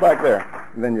a question back there.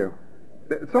 And then you.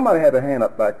 Somebody had a hand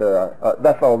up back there.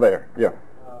 That's all there. Yeah.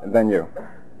 And then you.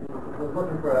 I was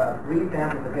looking for a brief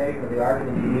amplification of the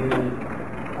argument you used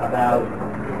about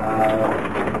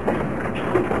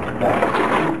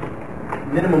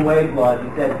minimum wage laws.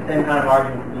 You said the same kind of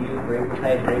argument can be used for equal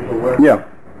pay for equal work. Yeah.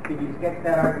 Could you sketch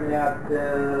that argument out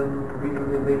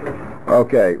reasonably briefly?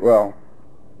 Okay. Well,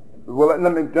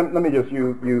 let me just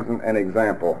use an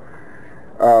example.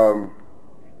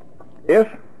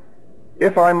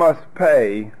 If I must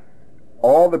pay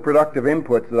all the productive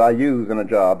inputs that I use in a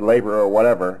job, labor or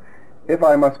whatever, if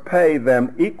I must pay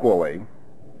them equally,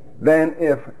 then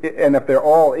if they're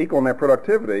all equal in their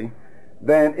productivity,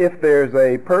 then if there's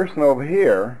a person over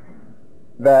here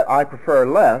that I prefer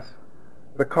less,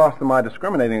 the cost of my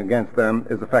discriminating against them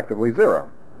is effectively zero.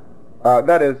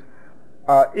 That is,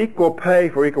 equal pay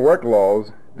for equal work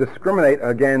laws discriminate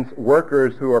against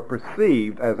workers who are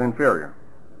perceived as inferior.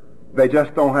 They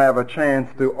just don't have a chance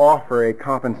to offer a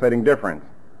compensating difference.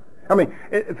 I mean,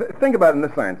 think about it in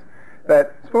this sense,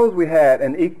 that suppose we had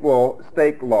an equal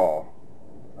stake law,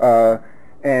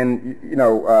 and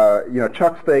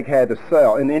Chuck Steak had to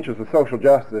sell, in the interest of social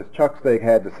justice, Chuck Steak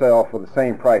had to sell for the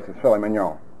same price as filet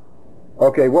mignon.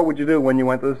 Okay, what would you do when you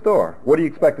went to the store? What do you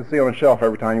expect to see on the shelf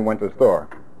every time you went to the store?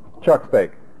 Chuck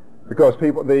Steak. Because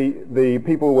the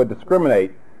people would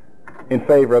discriminate in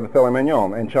favor of the filet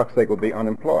mignon, and Chuck Steak would be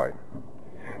unemployed.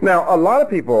 Now, a lot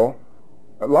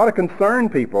of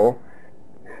concerned people,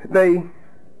 they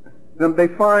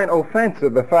find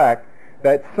offensive the fact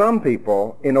that some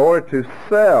people, in order to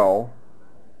sell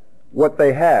what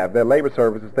they have, their labor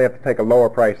services, they have to take a lower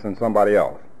price than somebody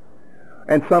else.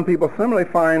 And some people similarly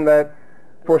find that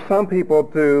for some people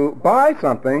to buy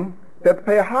something, they have to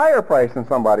pay a higher price than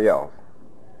somebody else.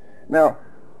 Now,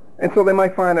 and so they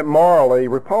might find it morally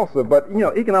repulsive, but,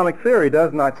 economic theory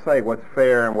does not say what's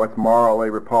fair and what's morally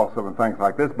repulsive and things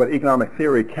like this, but economic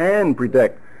theory can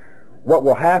predict what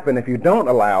will happen if you don't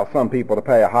allow some people to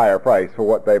pay a higher price for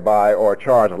what they buy or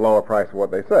charge a lower price for what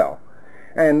they sell.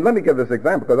 And let me give this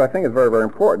example because I think it's very, very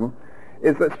important,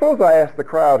 is that suppose I ask the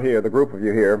crowd here, the group of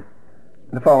you here,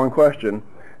 the following question.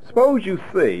 Suppose you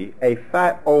see a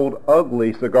fat, old,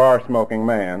 ugly, cigar-smoking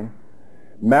man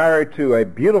married to a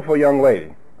beautiful young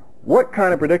lady. What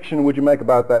kind of prediction would you make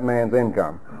about that man's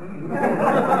income?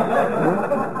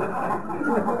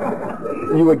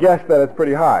 You would guess that it's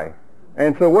pretty high.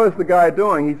 And so what is the guy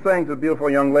doing? He's saying to the beautiful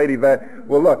young lady that,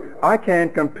 well, look, I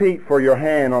can't compete for your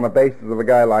hand on the basis of a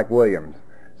guy like Williams.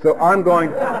 So I'm going,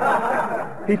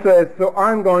 he says, so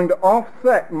I'm going to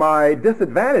offset my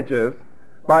disadvantages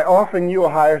by offering you a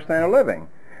higher standard of living.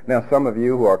 Now, some of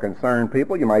you who are concerned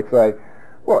people, you might say,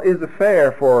 well, is it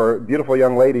fair for beautiful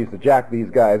young ladies to jack these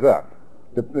guys up,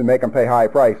 to make them pay high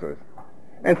prices?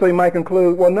 And so you might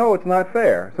conclude, well, no, it's not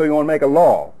fair. So you want to make a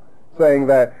law saying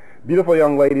that beautiful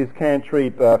young ladies can't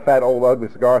treat fat, old, ugly,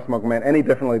 cigar-smoking men any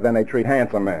differently than they treat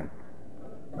handsome men.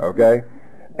 Okay?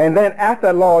 And then after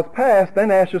that law is passed, then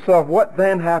ask yourself, what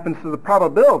then happens to the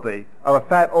probability of a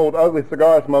fat, old, ugly,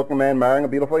 cigar-smoking man marrying a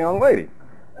beautiful young lady?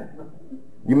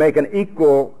 You make an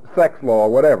equal sex law,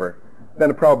 whatever, then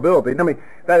the probability. I mean,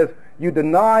 that is, you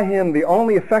deny him the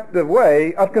only effective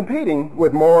way of competing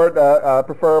with more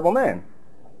preferable men.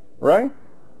 Right?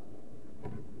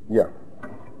 Yeah.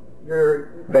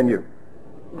 Then you.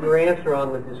 Your answer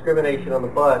on the discrimination on the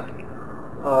bus,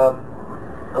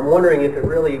 I'm wondering if it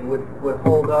really would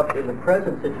hold up in the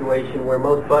present situation where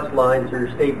most bus lines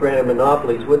are state-granted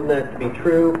monopolies. Wouldn't that be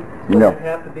true? No. Would it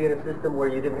have to be in a system where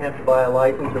you didn't have to buy a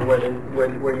license or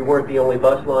where you weren't the only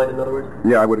bus line, in other words?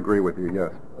 Yeah, I would agree with you,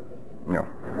 yes. No.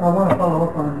 I want to follow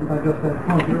up on just that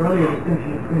point. Your earlier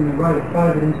distinction between the right of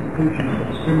private institutions to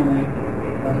discriminate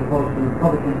as opposed to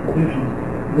public institutions.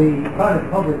 The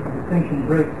private-public distinction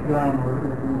breaks down, or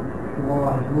the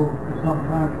law has moved for some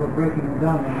time toward breaking it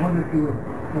down. I wonder if you would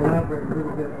elaborate a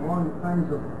little bit along the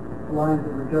kinds of lines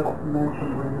that were just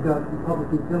mentioned, where you've got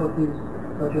public utilities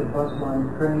such as bus lines,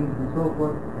 trains, and so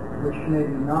forth, which may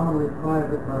be nominally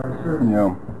private but are served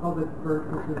public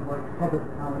purposes like public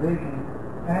accommodation,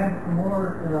 and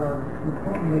more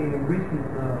importantly, in recent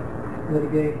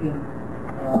litigation,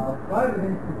 private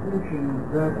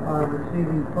institutions that are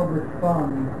receiving public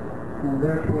funds and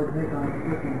therefore take on a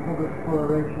certain public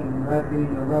toleration, and that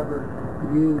being a lever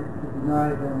used to deny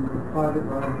them the private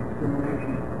right of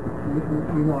discrimination.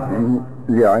 You know I have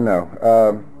Yeah, I know.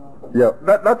 Yeah,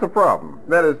 that's a problem.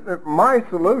 That is, my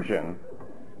solution,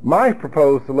 my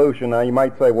proposed solution, now you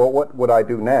might say, well, what would I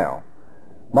do now?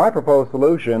 My proposed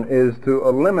solution is to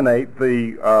eliminate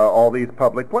all these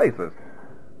public places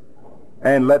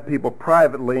and let people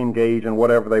privately engage in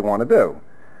whatever they want to do.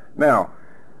 Now,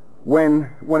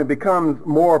 when it becomes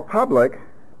more public,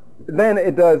 then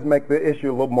it does make the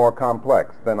issue a little more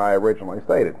complex than I originally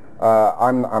stated.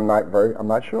 I'm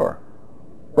not sure,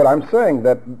 but I'm saying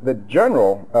that the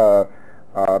general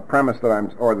premise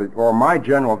that or my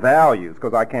general values,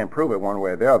 because I can't prove it one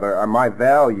way or the other, my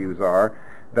values are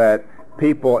that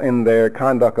people in their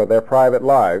conduct of their private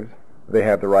lives, they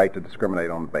have the right to discriminate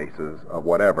on the basis of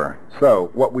whatever. So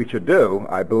what we should do,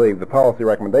 I believe, the policy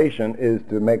recommendation is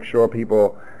to make sure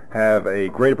people have a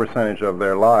greater percentage of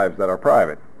their lives that are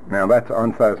private. Now, that's an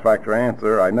unsatisfactory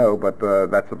answer, I know, but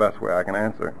that's the best way I can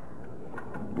answer it.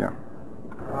 Yeah.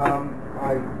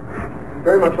 I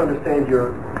very much understand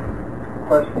your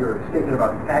statement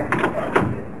about tax equality.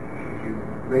 If you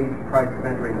raise the price of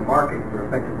entering the market, you're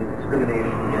effectively discriminating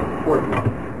against poor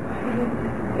people.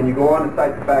 Can you go on to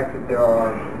cite the fact that there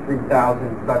are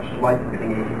 3,000 such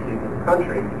licensing agencies in the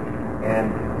country?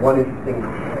 And one interesting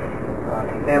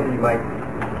example you might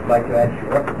like to add to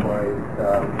your repertoire is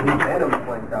Lee Benham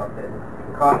points out that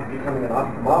the cost of becoming an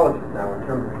ophthalmologist now in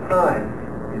terms of time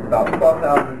is about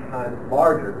 12,000 times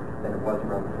larger than it was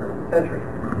around the turn of the century.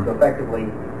 So effectively,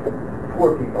 poor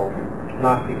people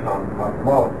cannot become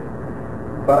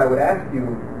ophthalmologists. But I would ask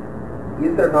you,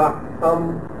 is there not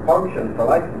some function for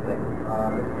licensing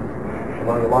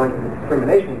along the lines of the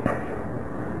discrimination function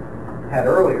had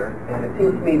earlier? And it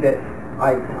seems to me that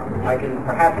I can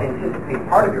perhaps anticipate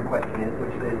part of your question is,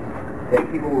 which is that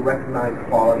people will recognize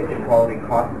quality, and quality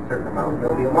costs a certain amount,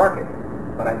 there'll be a market.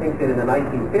 But I think that in the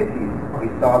 1950s, we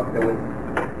saw that there was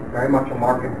very much a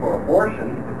market for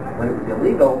abortion when it was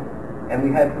illegal, and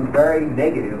we had some very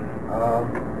negative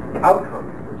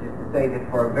outcomes, which is to say that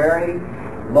for a very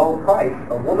low price,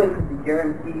 a woman could be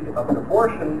guaranteed of an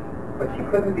abortion, but she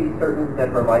couldn't be certain that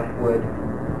her life would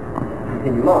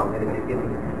continue long, and it was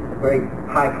a very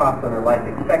high cost on her life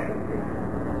expectancy.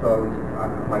 So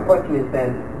my question is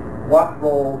then, what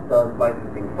role does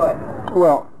licensing play?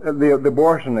 Well, the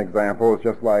abortion example is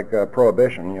just like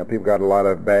Prohibition. You know, people got a lot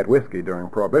of bad whiskey during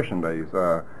Prohibition days,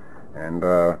 so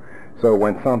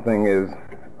when something is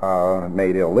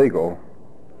made illegal,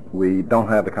 we don't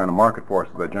have the kind of market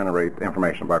forces that generate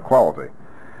information about quality.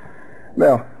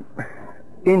 Now,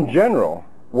 in general,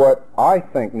 what I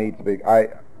think needs to be,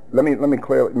 let me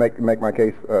clearly make my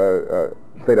case,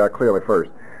 say that clearly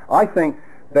first. I think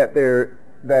that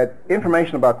that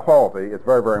information about quality is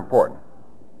very, very important.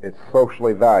 It's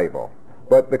socially valuable.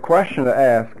 But the question to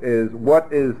ask is,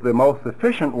 what is the most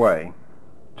efficient way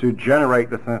to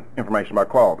generate this information about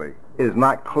quality? It is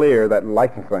not clear that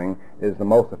licensing is the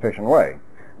most efficient way.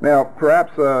 Now,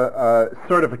 perhaps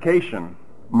certification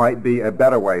might be a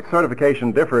better way.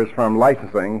 Certification differs from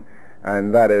licensing,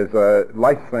 and that is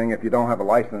licensing, if you don't have a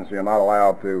license, you're not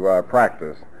allowed to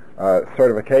practice.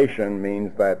 Certification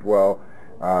means that, well,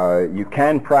 you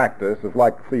can practice, it's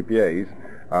like CPAs,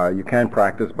 you can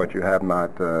practice, but you have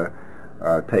not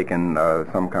taken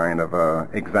some kind of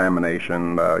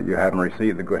examination, you haven't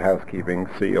received the Good Housekeeping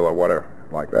seal or whatever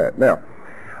like that. Now,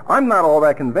 I'm not all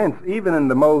that convinced, even in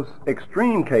the most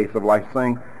extreme case of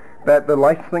licensing, that the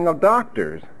licensing of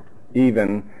doctors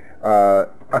even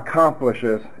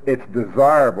accomplishes its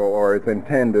desirable or its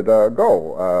intended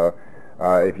goal.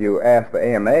 If you ask the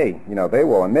AMA, you know, they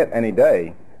will admit any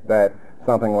day that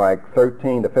something like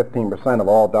 13 to 15% of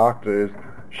all doctors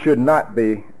should not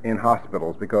be in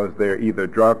hospitals because they're either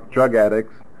drug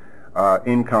addicts,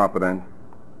 incompetent,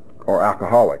 or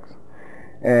alcoholics.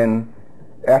 And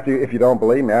if you don't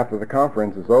believe me, after the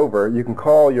conference is over, you can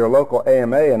call your local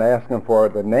AMA and ask them for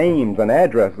the names and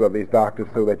addresses of these doctors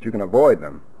so that you can avoid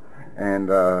them.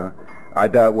 And I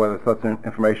doubt whether such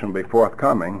information will be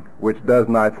forthcoming, which does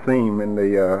not seem in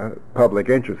the public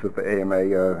interest if the AMA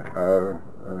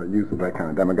uses that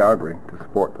kind of demagoguery to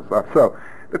support the stuff. So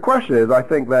the question is, I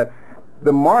think that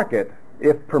the market,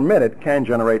 if permitted, can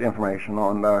generate information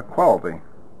on quality.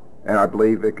 And I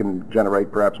believe it can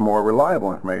generate perhaps more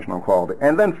reliable information on quality.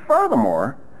 And then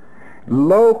furthermore,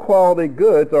 low-quality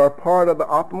goods are part of the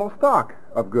optimal stock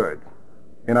of goods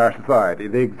in our society.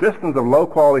 The existence of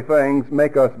low-quality things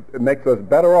makes us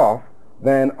better off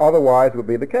than otherwise would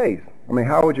be the case. I mean,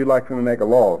 how would you like to make a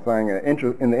law saying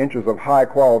in the interest of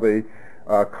high-quality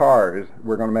cars,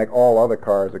 we're going to make all other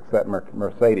cars except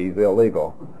Mercedes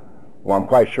illegal? Well, I'm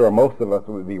quite sure most of us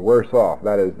would be worse off.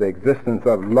 That is, the existence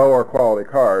of lower quality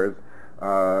cars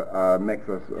makes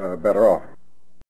us better off.